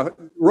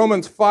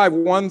 5,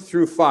 1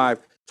 through 5,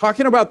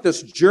 talking about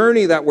this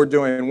journey that we're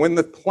doing. When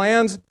the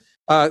plans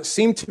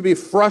seem to be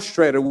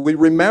frustrated, we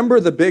remember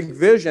the big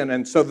vision.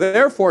 And so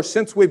therefore,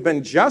 since we've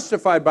been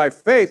justified by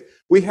faith,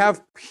 we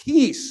have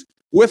peace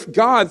with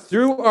God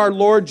through our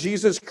Lord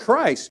Jesus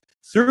Christ.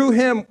 Through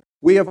him,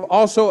 we have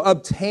also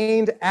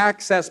obtained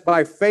access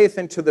by faith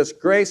into this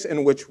grace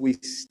in which we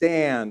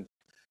stand.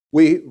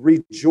 We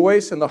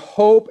rejoice in the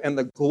hope and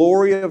the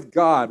glory of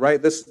God,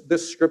 right?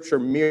 This scripture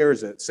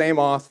mirrors it, same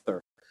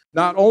author.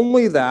 Not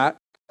only that,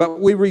 but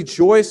we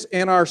rejoice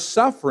in our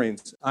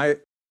sufferings,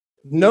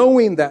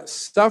 knowing that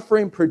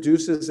suffering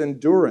produces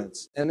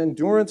endurance, and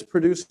endurance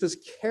produces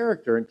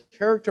character, and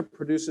character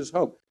produces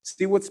hope.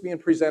 See what's being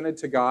presented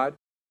to God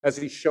as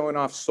he's showing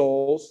off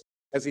souls,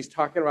 as he's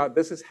talking about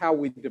this is how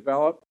we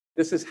develop,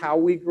 this is how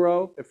we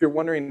grow. If you're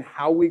wondering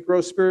how we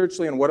grow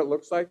spiritually and what it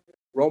looks like,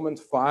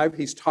 Romans 5,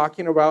 he's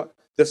talking about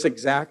this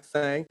exact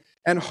thing.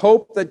 And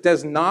hope that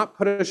does not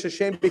put us to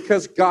shame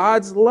because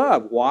God's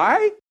love.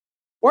 Why?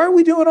 Why are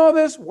we doing all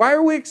this? Why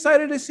are we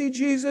excited to see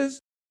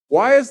Jesus?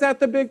 Why is that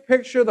the big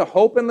picture, the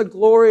hope and the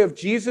glory of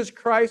Jesus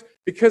Christ?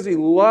 Because he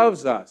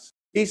loves us.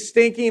 He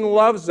stinking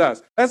loves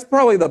us. That's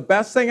probably the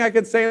best thing I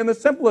could say and the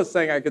simplest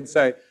thing I could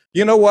say.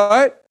 You know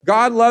what?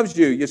 God loves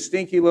you, you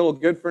stinky little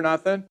good for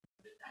nothing.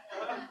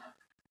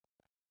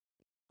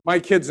 My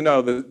kids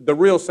know the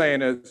real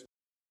saying is,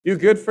 you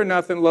good for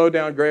nothing, low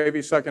down,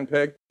 gravy sucking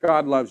pig.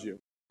 God loves you.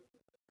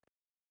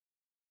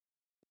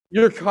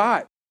 You're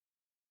caught.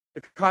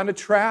 You're caught in a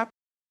trap.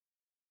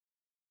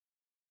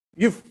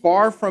 You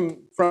far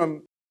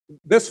from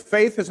this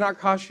faith has not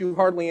cost you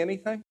hardly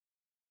anything.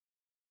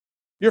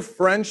 Your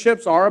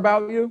friendships are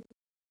about you.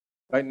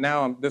 Right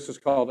now, this is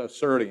called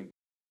asserting.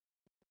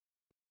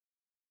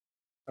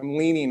 I'm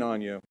leaning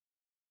on you.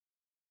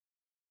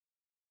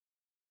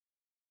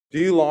 Do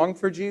you long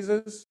for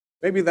Jesus?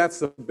 Maybe that's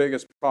the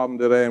biggest problem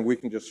today, and we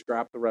can just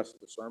scrap the rest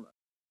of the sermon.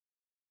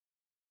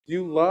 Do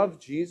you love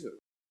Jesus?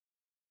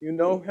 Do you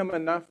know him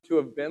enough to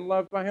have been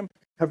loved by him?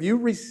 Have you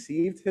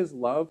received his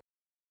love?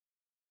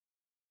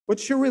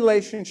 What's your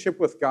relationship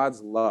with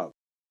God's love?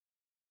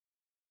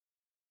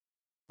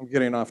 I'm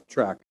getting off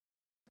track.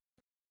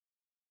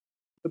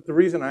 But the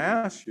reason I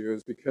ask you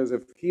is because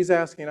if he's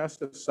asking us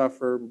to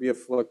suffer, be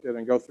afflicted,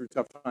 and go through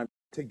tough times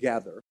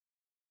together,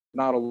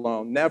 not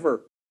alone,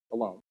 never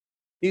alone.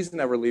 He's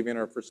never leaving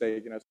or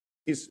forsaking us.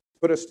 He's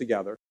put us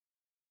together.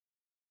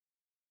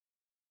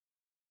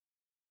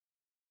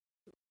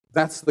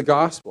 That's the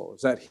gospel,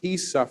 is that he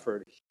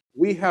suffered.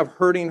 We have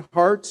hurting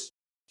hearts.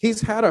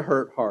 He's had a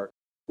hurt heart.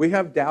 We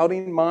have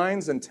doubting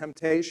minds and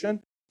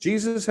temptation.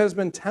 Jesus has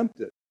been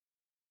tempted.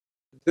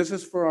 This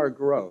is for our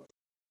growth.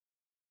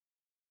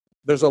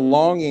 There's a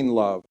longing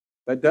love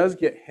that does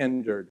get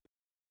hindered,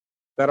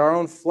 that our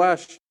own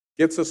flesh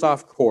gets us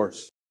off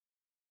course.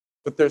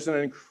 But there's an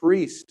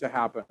increase to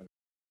happen.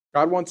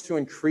 God wants to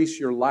increase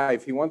your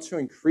life. He wants to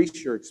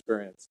increase your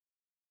experience.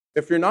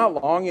 If you're not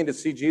longing to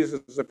see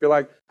Jesus, if you're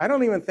like, I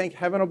don't even think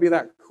heaven will be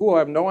that cool, I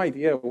have no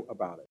idea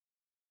about it.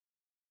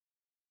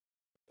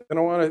 Then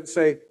I want to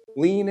say,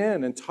 lean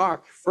in and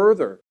talk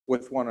further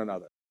with one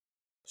another.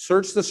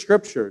 Search the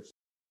scriptures.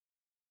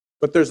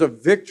 But there's a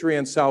victory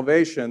in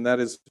salvation that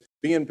is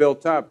being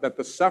built up, that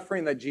the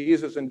suffering that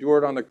Jesus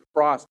endured on the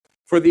cross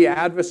for the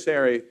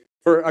adversary,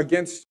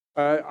 against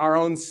our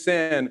own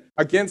sin,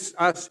 against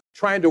us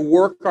trying to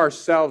work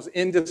ourselves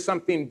into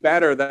something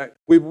better that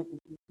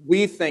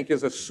we think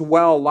is a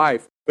swell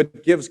life,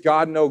 but gives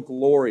God no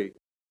glory.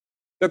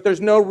 That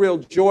there's no real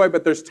joy,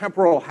 but there's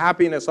temporal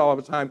happiness all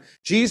the time.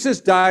 Jesus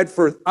died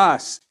for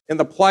us in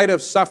the plight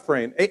of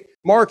suffering.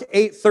 Mark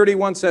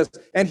 8:31 says,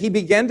 and he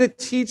began to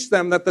teach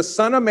them that the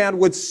Son of Man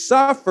would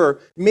suffer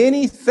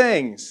many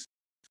things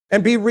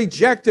and be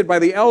rejected by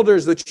the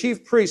elders, the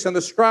chief priests, and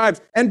the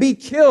scribes, and be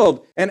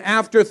killed, and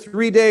after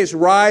 3 days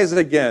rise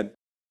again.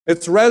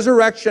 It's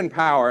resurrection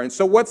power. And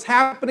so what's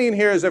happening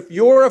here is if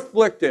you're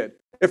afflicted,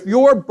 if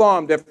you're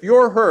bummed, if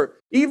you're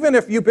hurt, even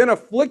if you've been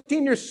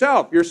afflicting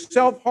yourself, you're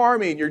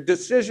self-harming, your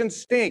decisions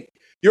stink,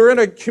 you're in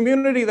a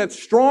community that's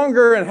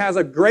stronger and has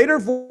a greater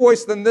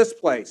voice than this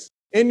place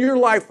in your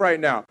life right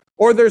now,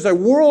 or there's a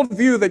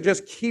worldview that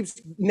just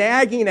keeps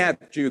nagging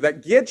at you,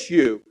 that gets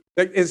you,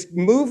 that is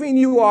moving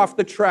you off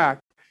the track.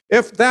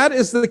 If that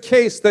is the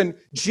case, then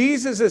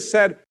Jesus has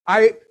said,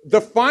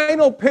 the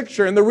final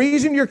picture, and the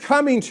reason you're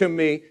coming to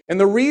me, and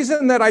the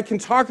reason that I can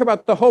talk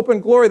about the hope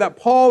and glory that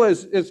Paul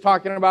is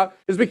talking about,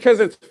 is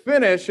because it's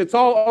finished, it's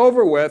all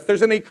over with.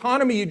 There's an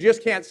economy you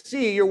just can't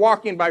see, you're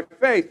walking by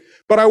faith.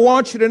 But I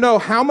want you to know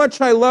how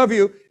much I love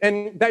you,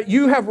 and that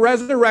you have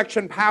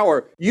resurrection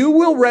power. You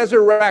will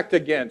resurrect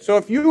again. So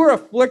if you are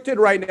afflicted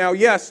right now,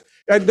 yes,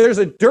 there's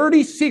a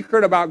dirty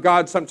secret about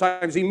God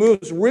sometimes. He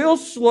moves real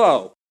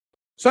slow.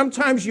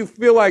 Sometimes you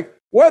feel like,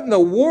 what in the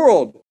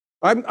world?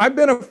 I've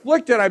been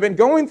afflicted. I've been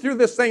going through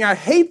this thing. I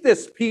hate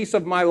this piece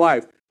of my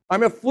life.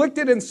 I'm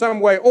afflicted in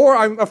some way, or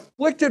I'm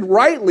afflicted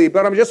rightly,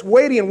 but I'm just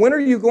waiting. When are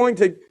you going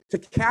to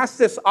cast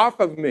this off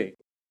of me?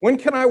 When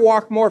can I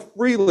walk more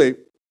freely?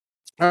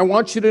 I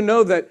want you to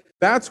know that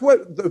that's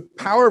what the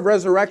power of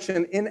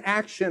resurrection in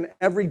action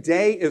every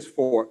day is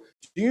for.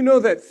 Do you know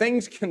that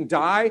things can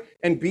die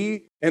and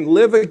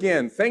live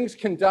again? Things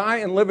can die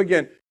and live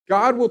again.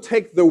 God will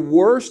take the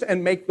worst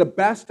and make the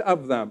best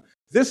of them.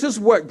 This is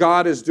what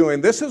God is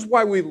doing. This is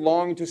why we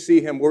long to see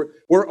him.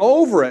 We're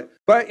over it.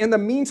 But in the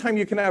meantime,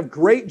 you can have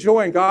great joy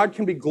and God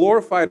can be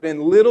glorified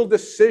in little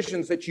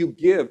decisions that you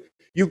give.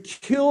 You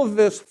kill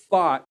this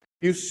thought.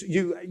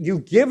 You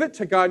give it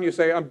to God and you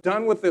say, I'm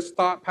done with this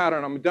thought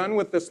pattern. I'm done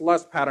with this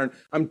lust pattern.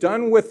 I'm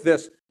done with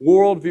this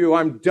worldview.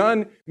 I'm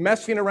done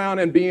messing around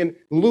and being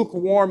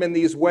lukewarm in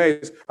these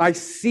ways. I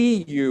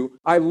see you.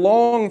 I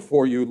long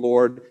for you,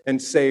 Lord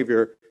and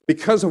Savior,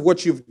 because of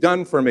what you've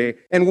done for me.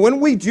 And when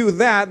we do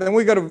that, then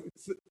we go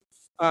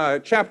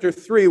to chapter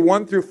 3,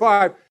 1 through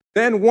 5.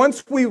 Then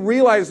once we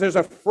realize there's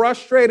a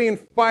frustrating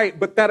fight,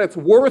 but that it's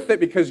worth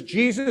it because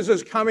Jesus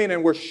is coming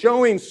and we're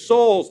showing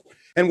souls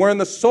And we're in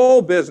the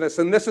soul business,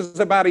 and this is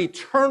about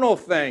eternal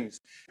things.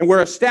 And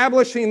we're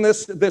establishing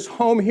this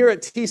home here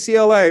at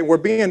TCLA. We're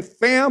being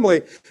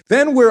family.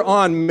 Then we're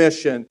on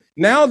mission.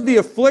 Now the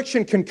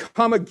affliction can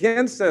come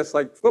against us,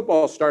 like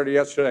football started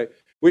yesterday.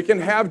 We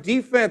can have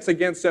defense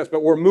against us,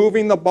 but we're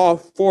moving the ball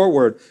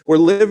forward. We're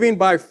living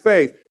by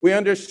faith. We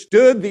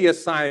understood the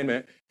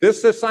assignment.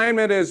 This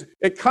assignment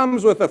it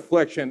comes with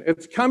affliction.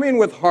 It's coming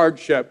with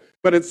hardship,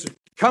 but it's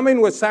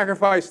coming with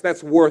sacrifice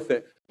that's worth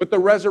it. But the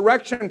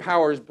resurrection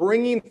power is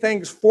bringing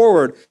things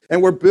forward,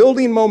 and we're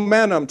building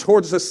momentum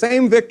towards the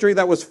same victory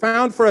that was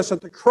found for us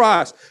at the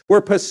cross.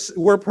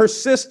 We're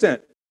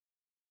persistent.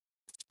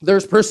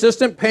 There's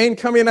persistent pain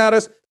coming at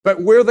us,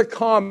 but we're the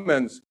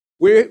commons.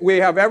 We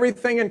have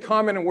everything in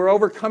common, and we're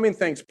overcoming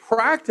things.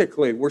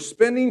 Practically, we're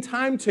spending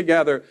time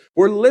together.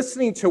 We're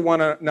listening to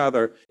one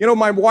another. You know,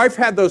 my wife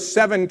had those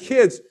 7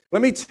 kids.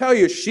 Let me tell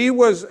you, she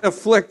was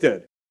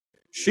afflicted.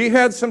 She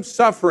had some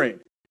suffering.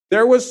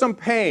 There was some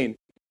pain.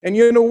 And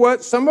you know what?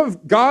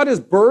 God is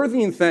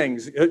birthing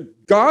things.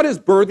 God is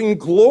birthing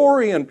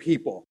glory in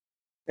people.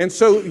 And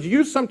so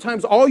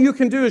sometimes all you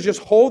can do is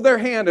just hold their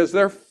hand as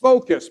their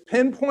focus,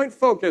 pinpoint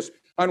focus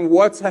on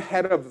what's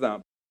ahead of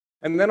them.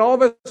 And then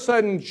all of a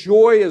sudden,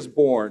 joy is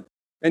born.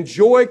 And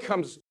joy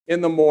comes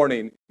in the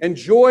morning. And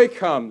joy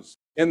comes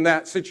in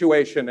that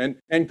situation.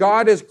 And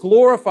God is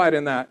glorified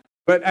in that.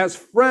 But as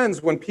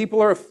friends, when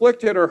people are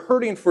afflicted or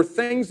hurting for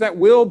things that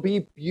will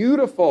be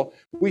beautiful,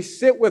 we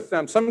sit with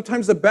them.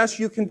 Sometimes the best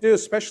you can do,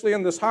 especially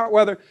in this hot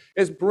weather,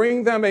 is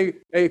bring them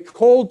a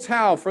cold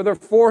towel for their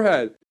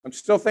forehead. I'm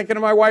still thinking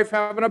of my wife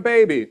having a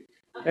baby.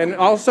 And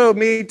also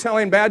me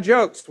telling bad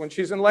jokes when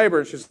she's in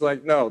labor. She's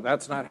like, no,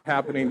 that's not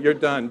happening. You're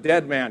done.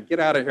 Dead man. Get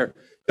out of here.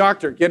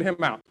 Doctor, get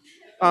him out.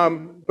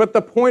 But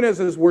the point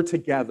is we're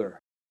together.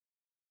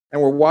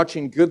 And we're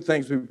watching good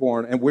things be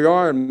born. And we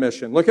are in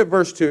mission. Look at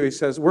verse 2. He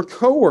says, we're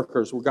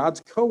co-workers. We're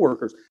God's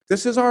co-workers.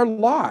 This is our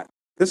lot.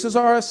 This is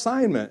our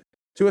assignment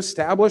to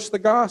establish the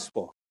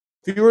gospel.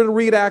 If you were to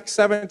read Acts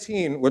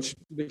 17, which,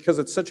 because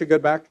it's such a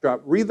good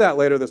backdrop, read that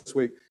later this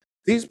week.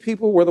 These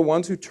people were the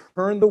ones who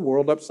turned the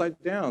world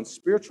upside down.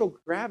 Spiritual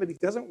gravity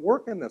doesn't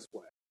work in this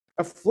way.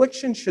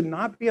 Affliction should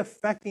not be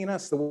affecting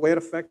us the way it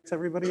affects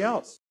everybody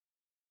else.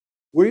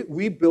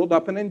 We build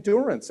up an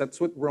endurance.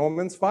 That's what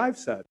Romans 5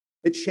 said.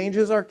 It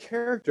changes our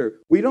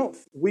character. We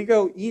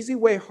go easy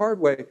way, hard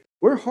way.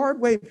 We're hard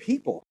way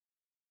people.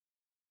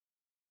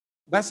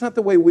 That's not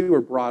the way we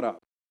were brought up.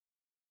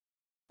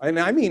 And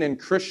I mean in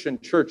Christian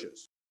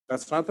churches.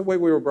 That's not the way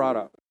we were brought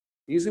up.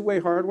 Easy way,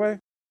 hard way?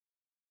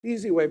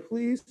 Easy way,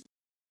 please.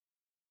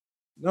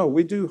 No,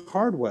 we do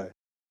hard way.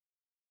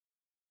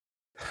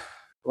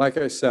 Like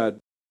I said,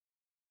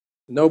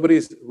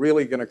 nobody's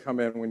really going to come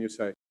in when you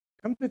say,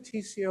 come to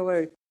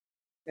TCLA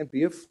and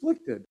be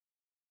afflicted.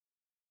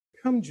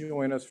 Come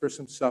join us for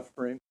some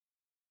suffering.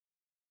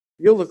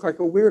 You'll look like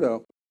a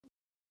weirdo.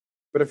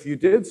 But if you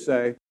did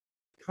say,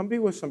 come be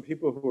with some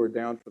people who are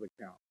down for the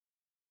count,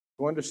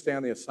 who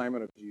understand the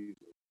assignment of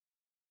Jesus,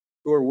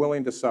 who are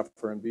willing to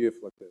suffer and be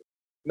afflicted.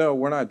 No,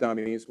 we're not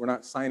dummies. We're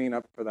not signing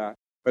up for that.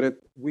 But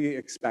we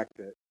expect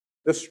it.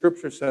 This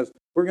scripture says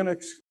we're going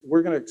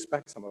to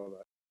expect some of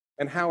it.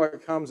 And how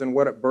it comes and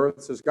what it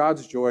births is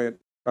God's joy,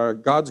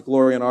 God's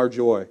glory and our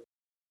joy.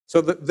 So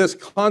this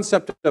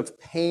concept of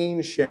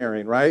pain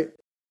sharing, right?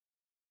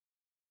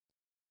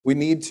 We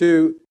need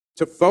to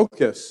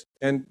focus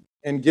and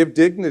give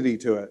dignity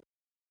to it.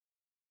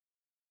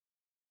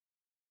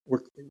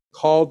 We're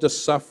called to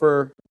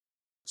suffer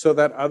so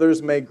that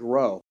others may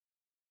grow.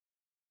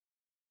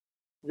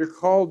 You're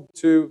called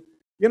to,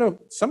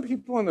 some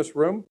people in this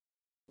room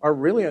are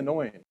really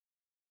annoying.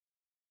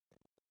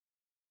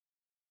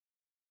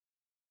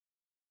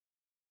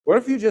 What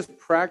if you just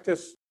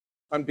practice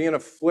on being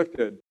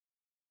afflicted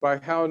by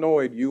how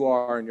annoyed you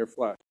are in your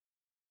flesh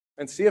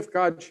and see if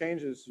God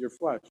changes your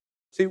flesh?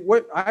 See,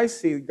 what I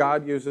see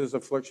God uses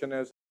affliction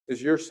as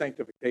is your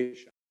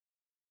sanctification.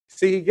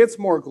 See, he gets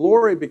more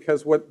glory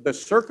because what the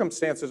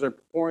circumstances are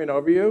pouring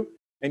over you,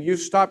 and you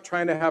stop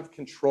trying to have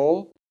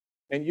control,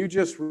 and you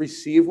just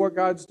receive what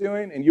God's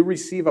doing, and you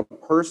receive a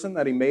person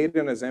that he made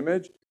in his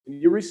image,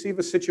 and you receive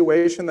a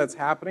situation that's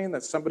happening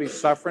that somebody's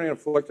suffering and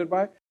afflicted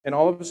by, and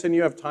all of a sudden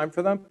you have time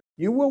for them,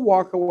 you will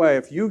walk away.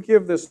 If you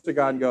give this to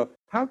God and go,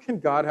 how can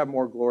God have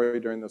more glory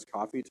during this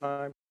coffee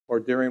time or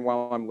during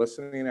while I'm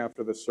listening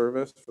after the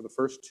service for the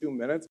first 2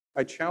 minutes?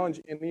 I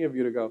challenge any of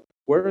you to go,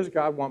 where does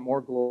God want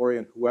more glory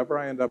in whoever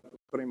I end up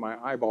putting my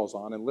eyeballs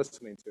on and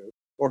listening to,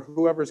 or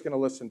whoever's going to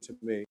listen to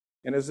me?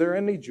 And is there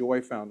any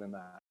joy found in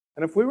that?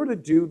 And if we were to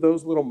do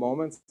those little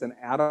moments and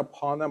add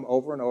upon them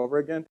over and over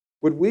again,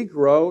 would we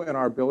grow in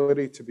our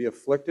ability to be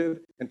afflicted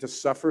and to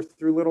suffer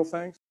through little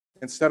things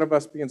instead of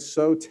us being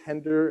so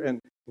tender and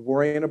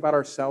worrying about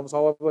ourselves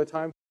all of the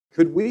time?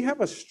 Could we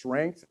have a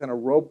strength and a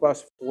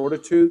robust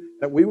fortitude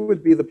that we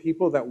would be the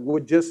people that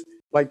would just,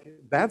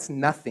 that's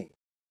nothing.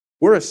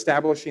 We're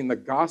establishing the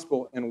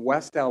gospel in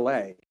West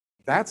LA.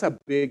 That's a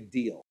big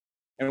deal.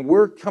 And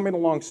we're coming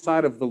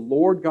alongside of the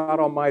Lord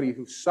God Almighty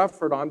who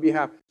suffered on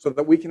behalf so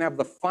that we can have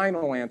the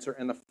final answer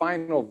and the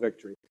final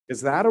victory. Is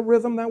that a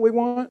rhythm that we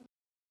want?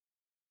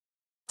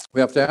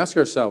 We have to ask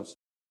ourselves.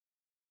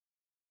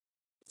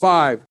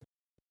 5,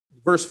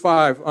 verse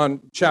 5 on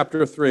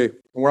chapter 3.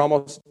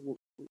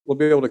 We'll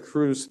be able to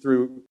cruise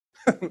through.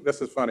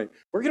 This is funny.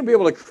 We're going to be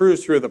able to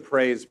cruise through the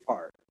praise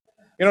part.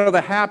 You know, the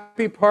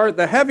happy part,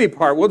 the heavy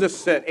part, we'll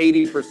just sit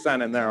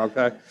 80% in there,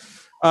 okay?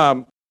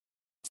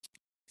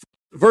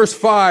 Verse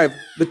 5,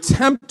 the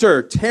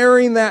tempter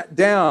tearing that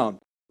down.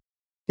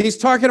 He's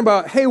talking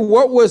about, hey,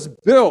 what was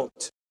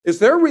built? Is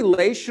there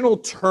relational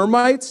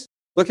termites?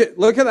 Look at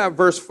that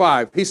verse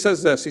 5. He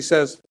says this. He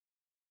says,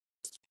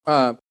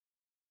 4.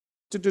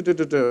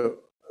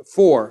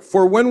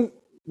 For when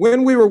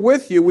we were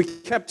with you, we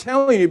kept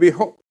telling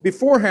you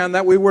beforehand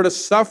that we were to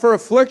suffer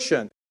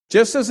affliction,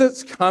 just as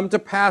it's come to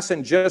pass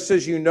and just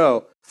as you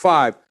know.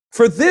 5.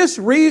 For this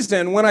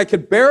reason, when I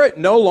could bear it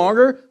no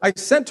longer, I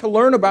sent to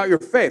learn about your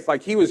faith.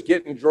 Like he was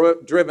getting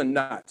driven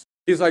nuts.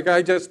 He's like,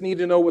 I just need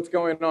to know what's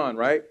going on,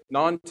 right?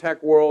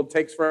 Non-tech world,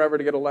 takes forever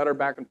to get a letter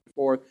back and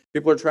forth.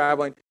 People are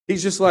traveling.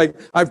 He's just like,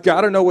 I've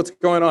got to know what's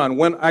going on.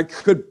 When I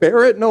could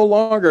bear it no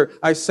longer,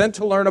 I sent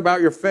to learn about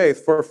your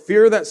faith, for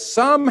fear that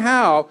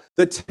somehow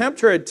the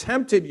tempter had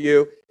tempted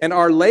you and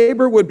our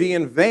labor would be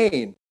in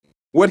vain.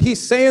 What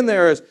he's saying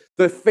there is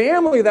the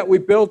family that we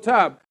built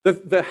up,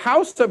 the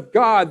house of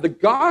God, the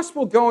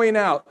gospel going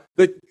out,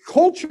 the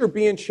culture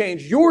being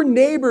changed, your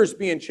neighbors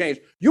being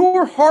changed,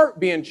 your heart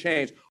being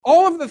changed,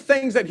 all of the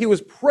things that he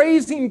was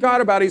praising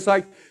God about. He's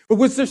like,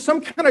 was there some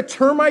kind of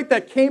termite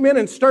that came in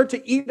and started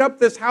to eat up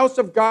this house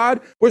of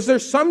God? Was there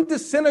some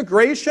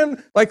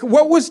disintegration? Like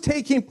what was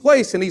taking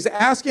place? And he's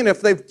asking if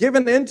they've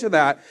given into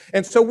that.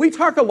 And so we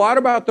talk a lot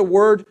about the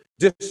word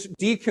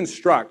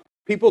deconstruct.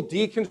 People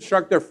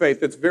deconstruct their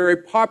faith. It's very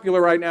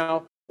popular right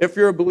now. If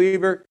you're a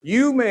believer,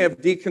 you may have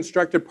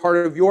deconstructed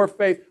part of your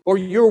faith, or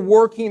you're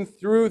working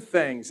through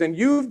things and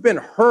you've been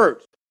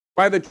hurt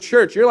by the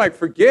church. You're like,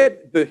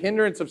 forget the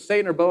hindrance of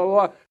Satan or blah, blah,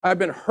 blah. I've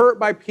been hurt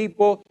by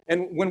people.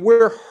 And when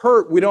we're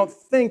hurt, we don't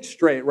think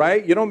straight,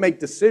 right? You don't make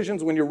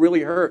decisions when you're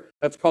really hurt.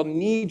 That's called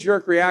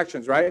knee-jerk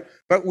reactions, right?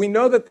 But we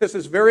know that this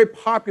is very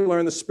popular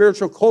in the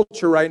spiritual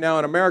culture right now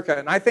in America.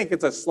 And I think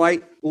it's a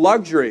slight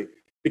luxury,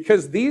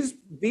 because these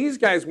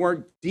guys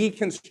weren't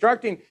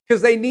deconstructing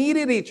because they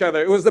needed each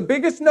other. It was the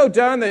biggest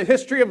no-duh in the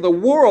history of the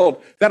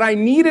world that I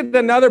needed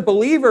another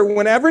believer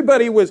when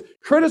everybody was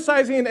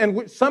criticizing,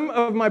 and some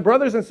of my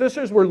brothers and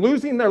sisters were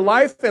losing their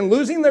life and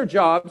losing their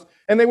jobs,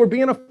 and they were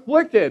being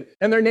afflicted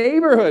in their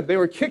neighborhood. They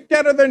were kicked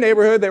out of their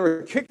neighborhood. They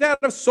were kicked out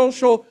of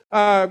social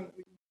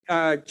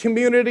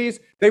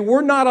communities. They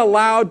were not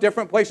allowed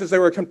different places. They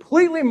were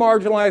completely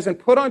marginalized and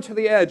put onto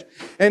the edge.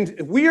 And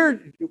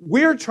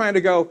we're trying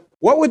to go,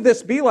 what would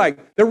this be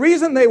like? The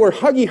reason they were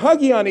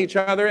huggy on each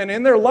other and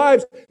in their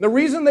lives, the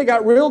reason they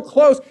got real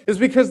close is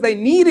because they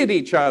needed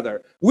each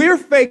other. We're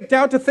faked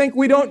out to think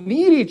we don't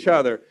need each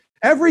other.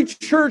 Every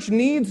church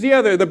needs the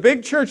other. The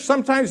big church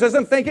sometimes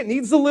doesn't think it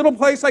needs a little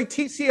place like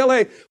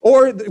TCLA.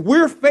 Or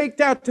we're faked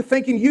out to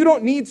thinking you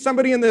don't need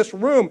somebody in this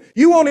room.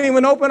 You won't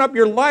even open up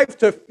your life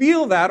to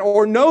feel that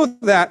or know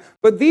that.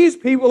 But these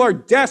people are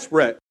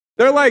desperate.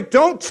 They're like,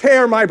 don't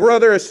tear my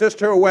brother or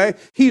sister away.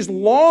 He's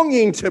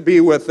longing to be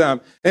with them.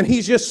 And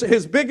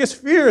his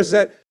biggest fear is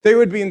that they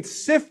would be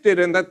sifted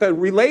and that the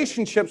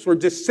relationships were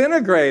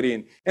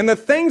disintegrating. And the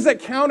things that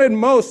counted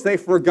most, they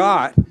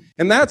forgot.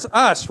 And that's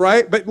us,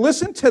 right? But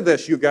listen to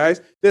this, you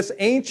guys. This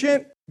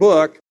ancient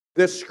book,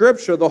 this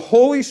scripture, the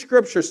Holy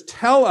Scriptures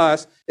tell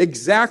us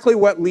exactly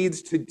what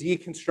leads to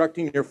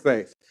deconstructing your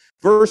faith.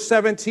 Verse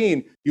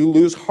 17, you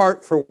lose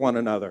heart for one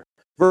another.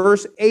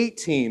 Verse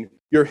 18,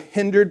 you're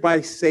hindered by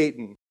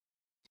Satan.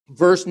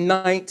 Verse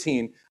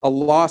 19, a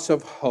loss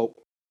of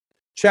hope.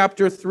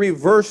 Chapter 3,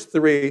 verse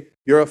 3,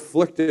 you're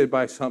afflicted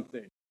by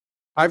something.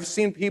 I've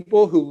seen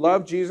people who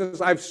love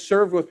Jesus. I've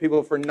served with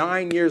people for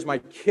 9 years. My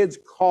kids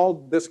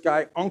called this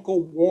guy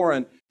Uncle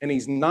Warren, and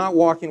he's not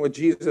walking with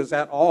Jesus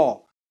at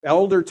all.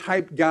 Elder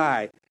type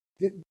guy,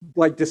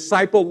 like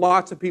disciple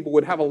lots of people,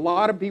 would have a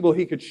lot of people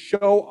he could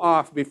show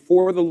off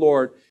before the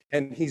Lord,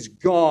 and he's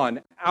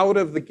gone out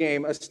of the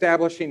game,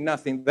 establishing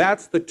nothing.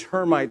 That's the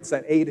termites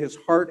that ate his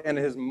heart and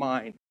his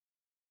mind.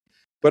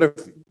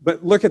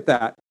 But look at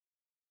that.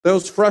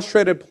 Those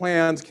frustrated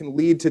plans can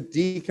lead to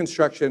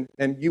deconstruction,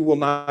 and you will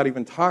not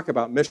even talk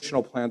about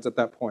missional plans at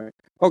that point.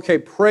 Okay,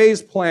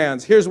 praise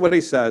plans. Here's what he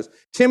says.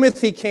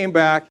 Timothy came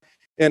back,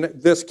 and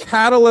this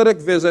catalytic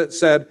visit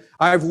said,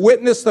 I've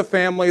witnessed the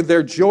family.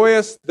 They're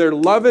joyous. Their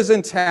love is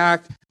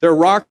intact. They're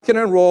rocking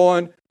and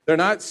rolling. They're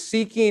not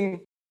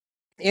seeking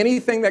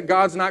anything that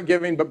God's not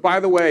giving. But by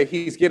the way,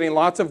 he's getting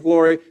lots of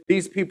glory.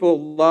 These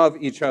people love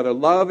each other.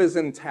 Love is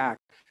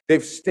intact.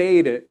 They've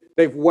stayed it.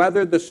 They've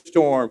weathered the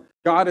storm.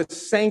 God is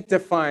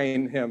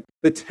sanctifying him.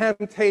 The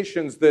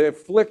temptations, the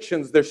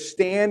afflictions, they're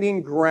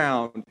standing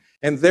ground.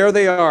 And there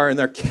they are, and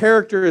their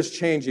character is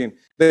changing.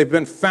 They've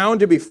been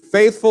found to be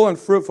faithful and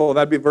fruitful.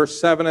 That'd be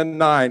verse 7 and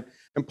 9.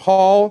 And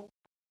Paul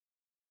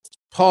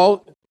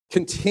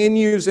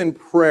continues in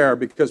prayer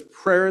because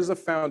prayer is the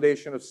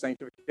foundation of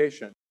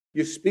sanctification.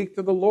 You speak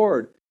to the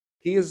Lord.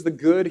 He is the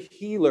good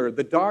healer,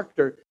 the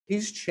doctor.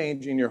 He's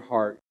changing your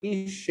heart.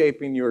 He's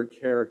shaping your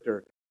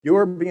character.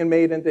 You're being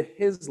made into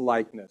his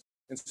likeness.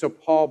 And so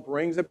Paul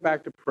brings it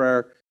back to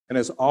prayer and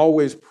is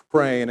always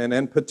praying and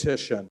in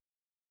petition.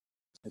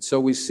 And so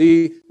we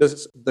see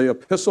this, the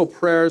epistle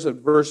prayers at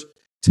verse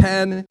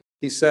 10.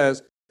 He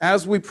says,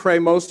 as we pray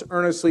most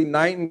earnestly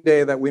night and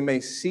day that we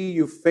may see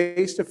you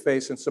face to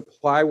face and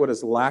supply what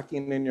is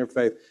lacking in your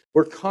faith.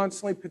 We're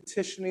constantly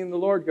petitioning the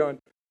Lord, going,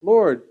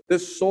 Lord,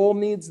 this soul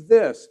needs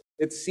this.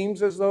 It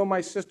seems as though my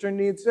sister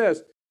needs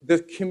this. The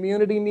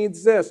community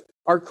needs this.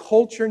 Our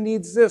culture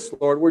needs this,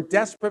 Lord. We're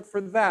desperate for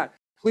that.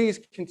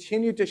 Please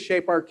continue to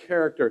shape our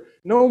character.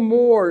 No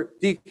more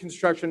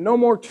deconstruction. No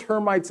more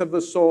termites of the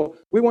soul.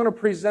 We want to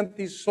present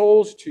these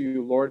souls to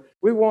you, Lord.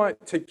 We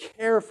want to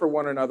care for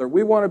one another.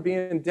 We want to be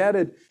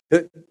indebted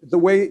the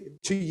way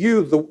to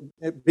you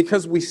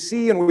because we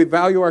see and we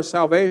value our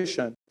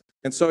salvation.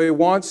 And so he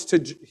wants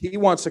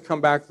to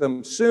come back to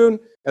them soon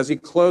as he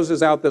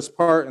closes out this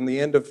part in the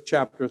end of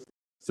chapter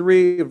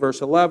 3,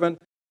 verse 11.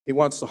 He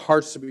wants the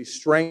hearts to be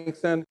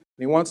strengthened. And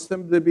he wants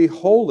them to be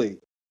holy.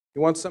 He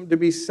wants them to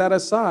be set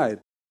aside.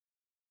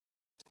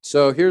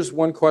 So here's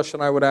one question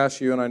I would ask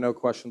you, and I know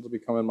questions will be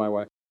coming my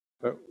way.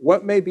 But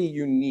what may be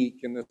unique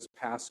in this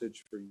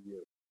passage for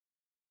you?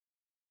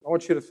 I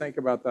want you to think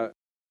about that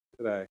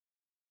today.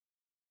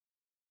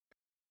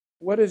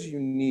 What is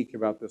unique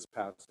about this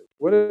passage?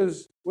 What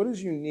is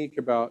unique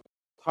about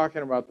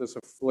talking about this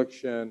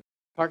affliction,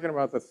 talking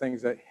about the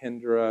things that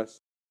hinder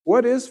us?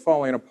 What is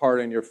falling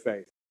apart in your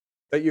faith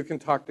that you can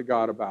talk to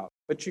God about,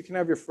 that you can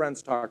have your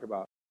friends talk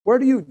about? Where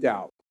do you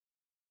doubt?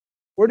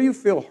 Where do you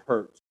feel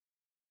hurt?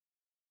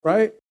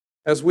 Right?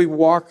 As we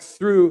walk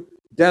through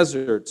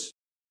deserts,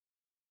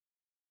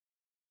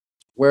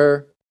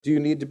 where do you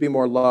need to be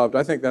more loved?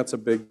 I think that's a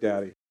big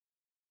daddy.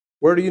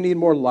 Where do you need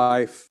more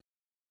life,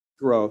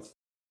 growth?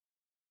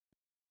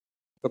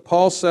 But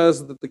Paul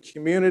says that the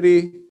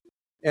community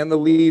and the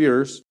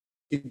leaders,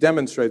 he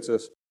demonstrates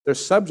this, they're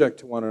subject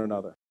to one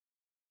another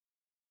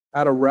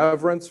out of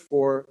reverence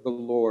for the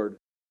Lord.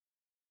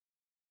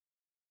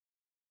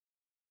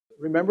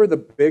 Remember the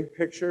big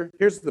picture?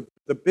 Here's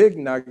the big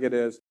nugget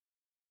is,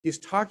 he's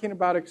talking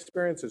about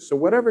experiences. So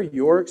whatever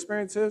your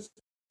experience is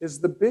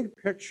the big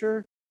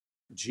picture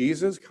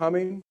Jesus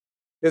coming?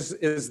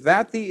 Is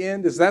that the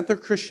end? Is that the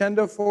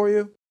crescendo for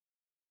you?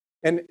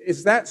 And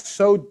is that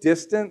so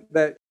distant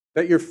that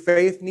your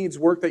faith needs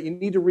work, that you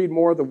need to read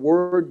more of the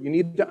Word? You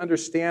need to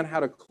understand how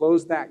to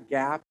close that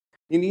gap.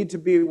 You need to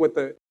be what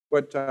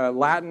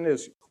Latin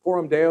is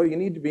coram Deo. You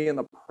need to be in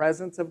the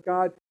presence of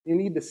God. You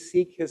need to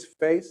seek His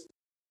face.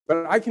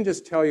 But I can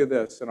just tell you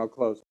this, and I'll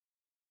close.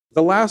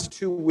 The last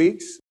 2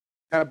 weeks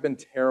have been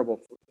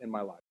terrible in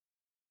my life.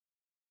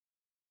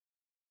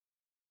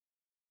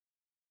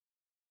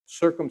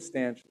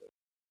 Circumstantially.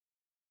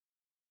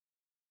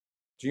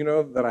 Do you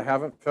know that I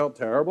haven't felt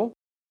terrible?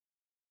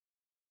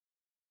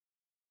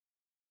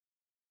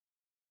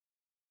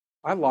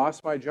 I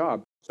lost my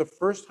job. It's the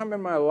first time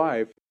in my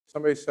life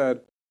somebody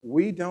said,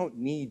 we don't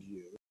need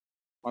you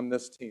on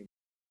this team.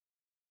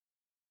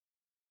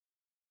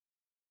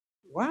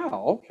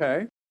 Wow,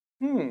 okay.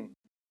 Do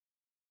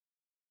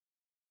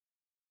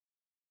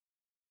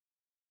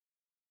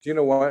you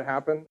know what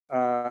happened?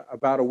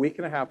 About a week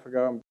and a half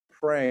ago, I'm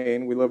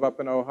praying. We live up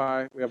in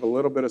Ojai. We have a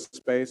little bit of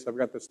space. I've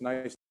got this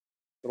nice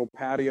little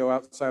patio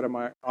outside of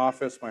my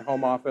office, my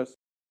home office,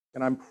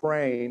 and I'm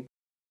praying.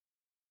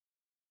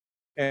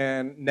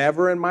 And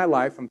never in my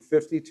life, I'm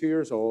 52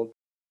 years old.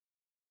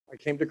 I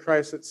came to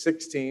Christ at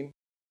 16,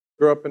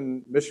 grew up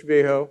in Mission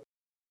Viejo,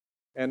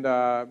 and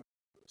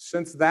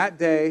since that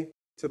day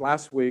to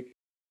last week,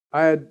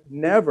 I've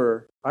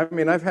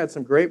had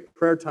some great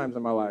prayer times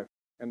in my life,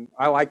 and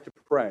I like to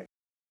pray.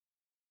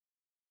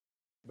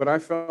 But I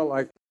felt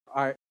like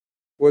I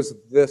was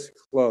this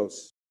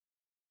close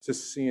to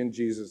seeing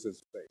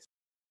Jesus' face.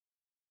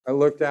 I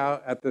looked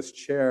out at this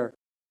chair,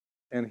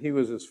 and he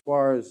was as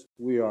far as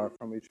we are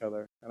from each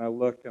other. And I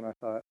looked and I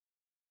thought,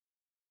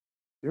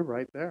 you're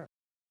right there.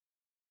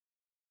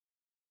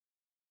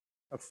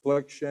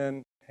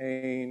 Affliction,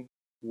 pain,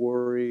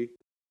 worry,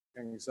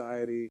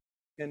 anxiety,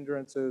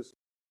 hindrances.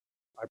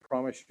 I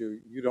promise you,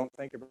 you don't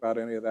think about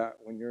any of that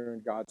when you're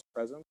in God's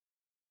presence.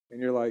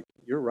 And you're like,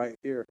 you're right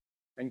here.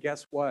 And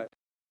guess what?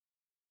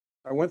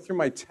 I went through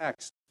my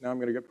text. Now I'm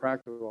going to get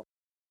practical.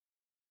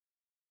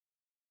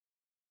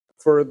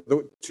 For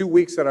the 2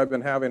 weeks that I've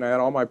been having, I had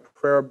all my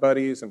prayer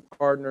buddies and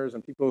partners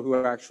and people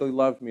who actually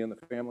loved me in the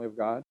family of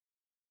God.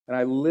 And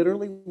I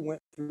literally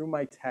went through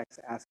my text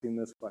asking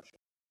this question.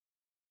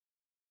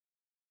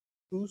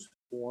 Who's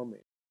for me?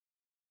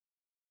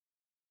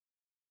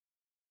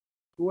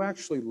 Who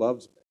actually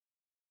loves me?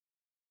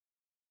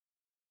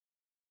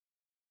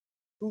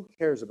 Who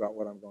cares about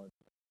what I'm going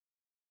through?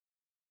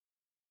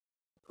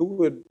 Who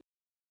would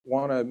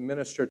want to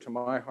minister to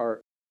my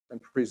heart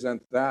and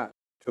present that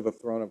to the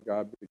throne of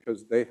God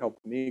because they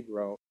helped me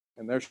grow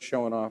and they're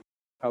showing off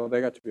how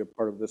they got to be a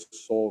part of this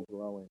soul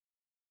growing?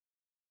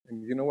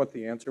 And you know what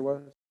the answer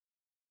was?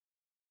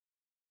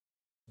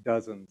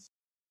 Dozens.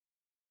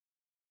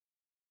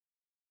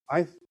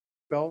 I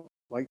felt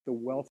like the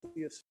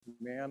wealthiest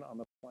man on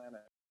the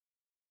planet.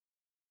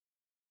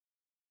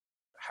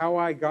 How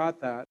I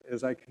got that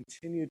is I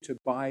continued to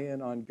buy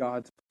in on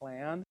God's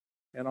plan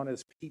and on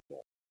his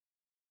people.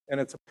 And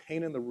it's a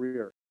pain in the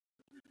rear.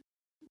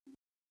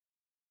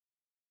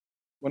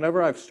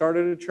 Whenever I've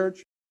started a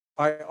church,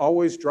 I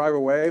always drive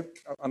away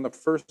on the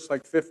first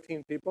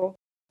 15 people,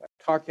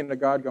 talking to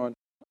God, going,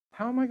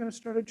 how am I going to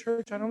start a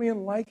church? I don't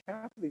even like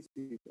half of these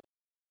people.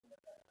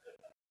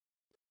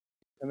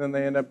 And then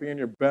they end up being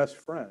your best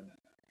friend.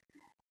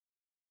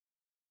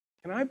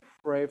 Can I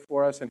pray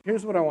for us? And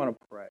here's what I want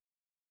to pray.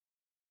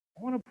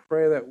 I want to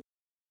pray that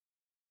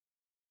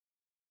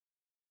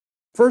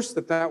first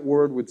that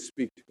word would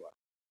speak to us,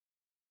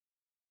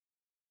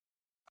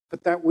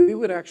 but that we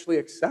would actually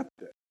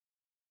accept it.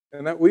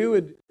 And that we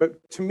would,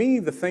 but to me,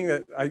 the thing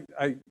that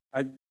I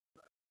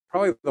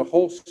probably the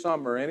whole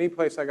summer, any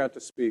place I got to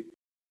speak,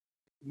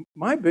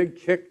 my big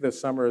kick this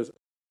summer is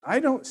I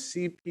don't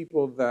see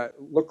people that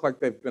look like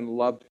they've been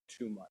loved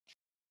too much.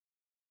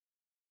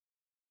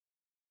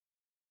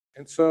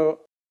 And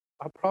so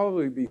I'll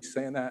probably be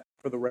saying that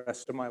for the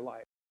rest of my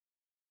life.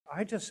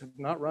 I just have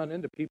not run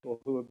into people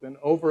who have been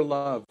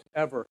overloved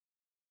ever.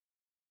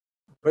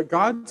 But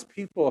God's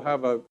people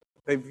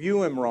they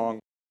view him wrong.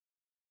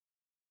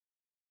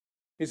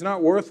 He's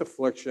not worth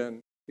affliction.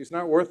 He's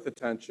not worth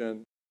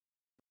attention.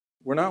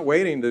 We're not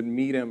waiting to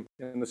meet him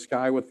in the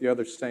sky with the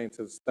other saints,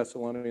 as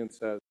Thessalonians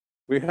says.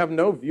 We have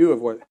no view of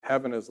what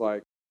heaven is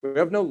like. We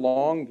have no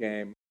long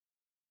game.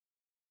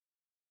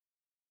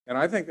 And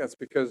I think that's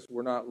because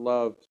we're not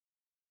loved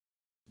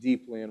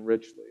deeply and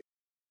richly.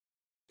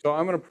 So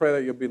I'm going to pray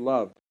that you'll be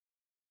loved.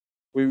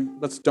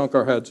 Let's dunk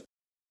our heads.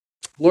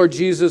 Lord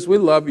Jesus, we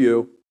love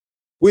you.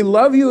 We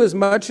love you as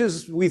much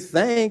as we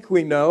think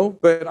we know,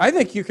 but I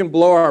think you can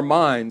blow our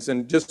minds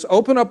and just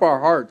open up our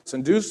hearts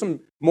and do some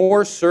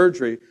more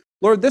surgery.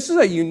 Lord, this is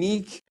a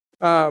unique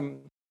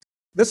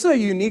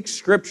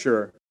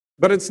scripture,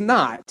 but it's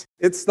not.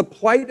 It's the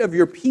plight of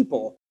your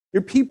people.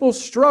 Your people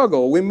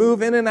struggle. We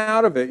move in and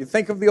out of it. You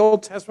think of the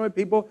Old Testament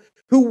people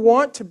who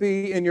want to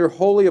be in your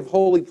holy of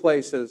holy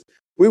places.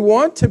 We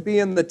want to be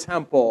in the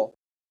temple.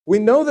 We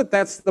know that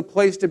that's the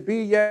place to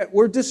be, yet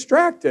we're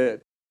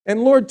distracted.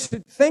 And Lord, to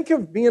think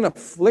of being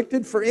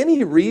afflicted for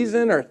any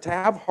reason or to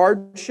have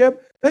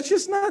hardship, that's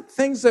just not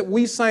things that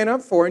we sign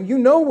up for. And you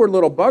know we're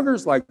little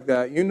buggers like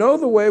that. You know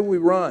the way we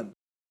run.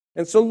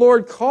 And so,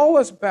 Lord, call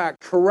us back,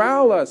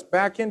 corral us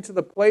back into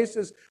the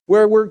places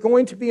where we're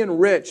going to be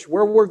enriched,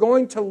 where we're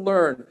going to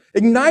learn.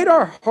 Ignite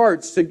our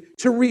hearts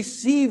to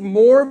receive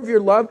more of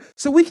your love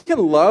so we can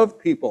love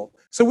people.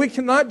 So we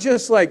cannot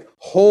just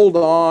hold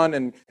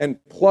on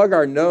and plug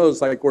our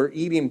nose like we're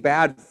eating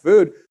bad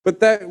food,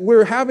 but that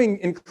we're having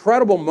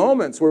incredible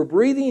moments. We're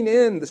breathing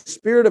in the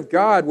Spirit of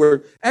God.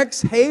 We're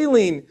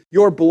exhaling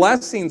your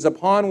blessings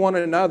upon one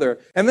another.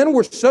 And then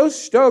we're so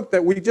stoked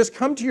that we just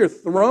come to your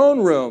throne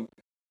room,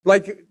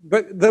 but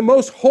the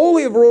most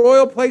holy of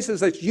royal places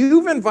that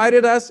you've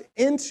invited us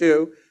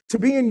into to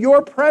be in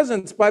your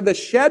presence by the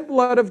shed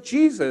blood of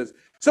Jesus.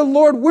 So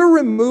Lord, we're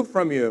removed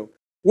from you.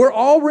 We're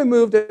all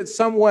removed in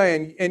some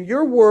way, and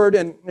your word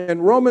and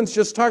Romans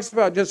just talks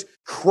about just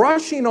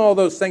crushing all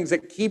those things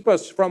that keep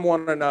us from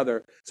one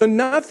another. So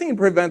nothing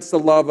prevents the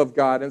love of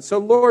God. And so,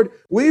 Lord,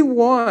 we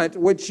want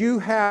what you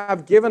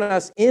have given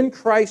us in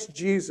Christ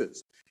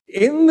Jesus,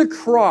 in the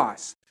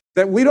cross,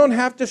 that we don't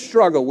have to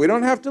struggle. We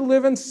don't have to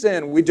live in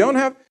sin.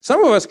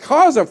 Some of us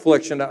cause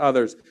affliction to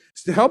others.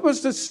 Help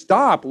us to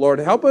stop, Lord.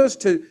 Help us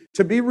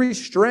to be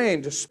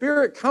restrained.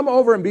 Spirit, come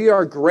over and be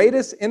our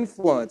greatest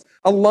influence.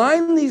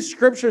 Align these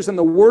scriptures and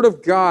the Word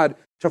of God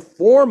to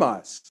form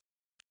us.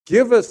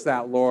 Give us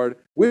that, Lord.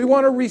 We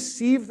want to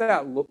receive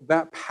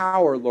that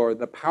power, Lord,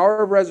 the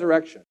power of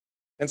resurrection.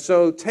 And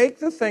so take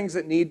the things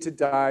that need to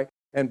die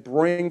and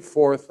bring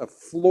forth a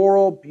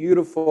floral,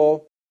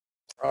 beautiful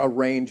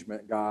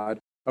arrangement, God,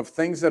 of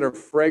things that are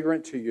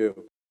fragrant to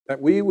you, that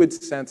we would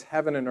sense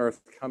heaven and earth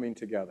coming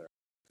together.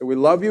 So we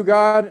love you,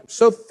 God. I'm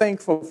so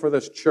thankful for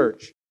this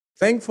church.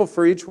 Thankful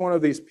for each one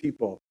of these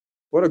people.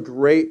 What a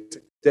great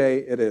day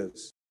it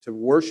is to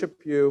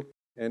worship you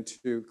and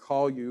to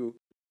call you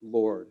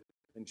Lord.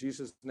 In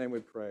Jesus' name we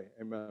pray.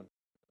 Amen.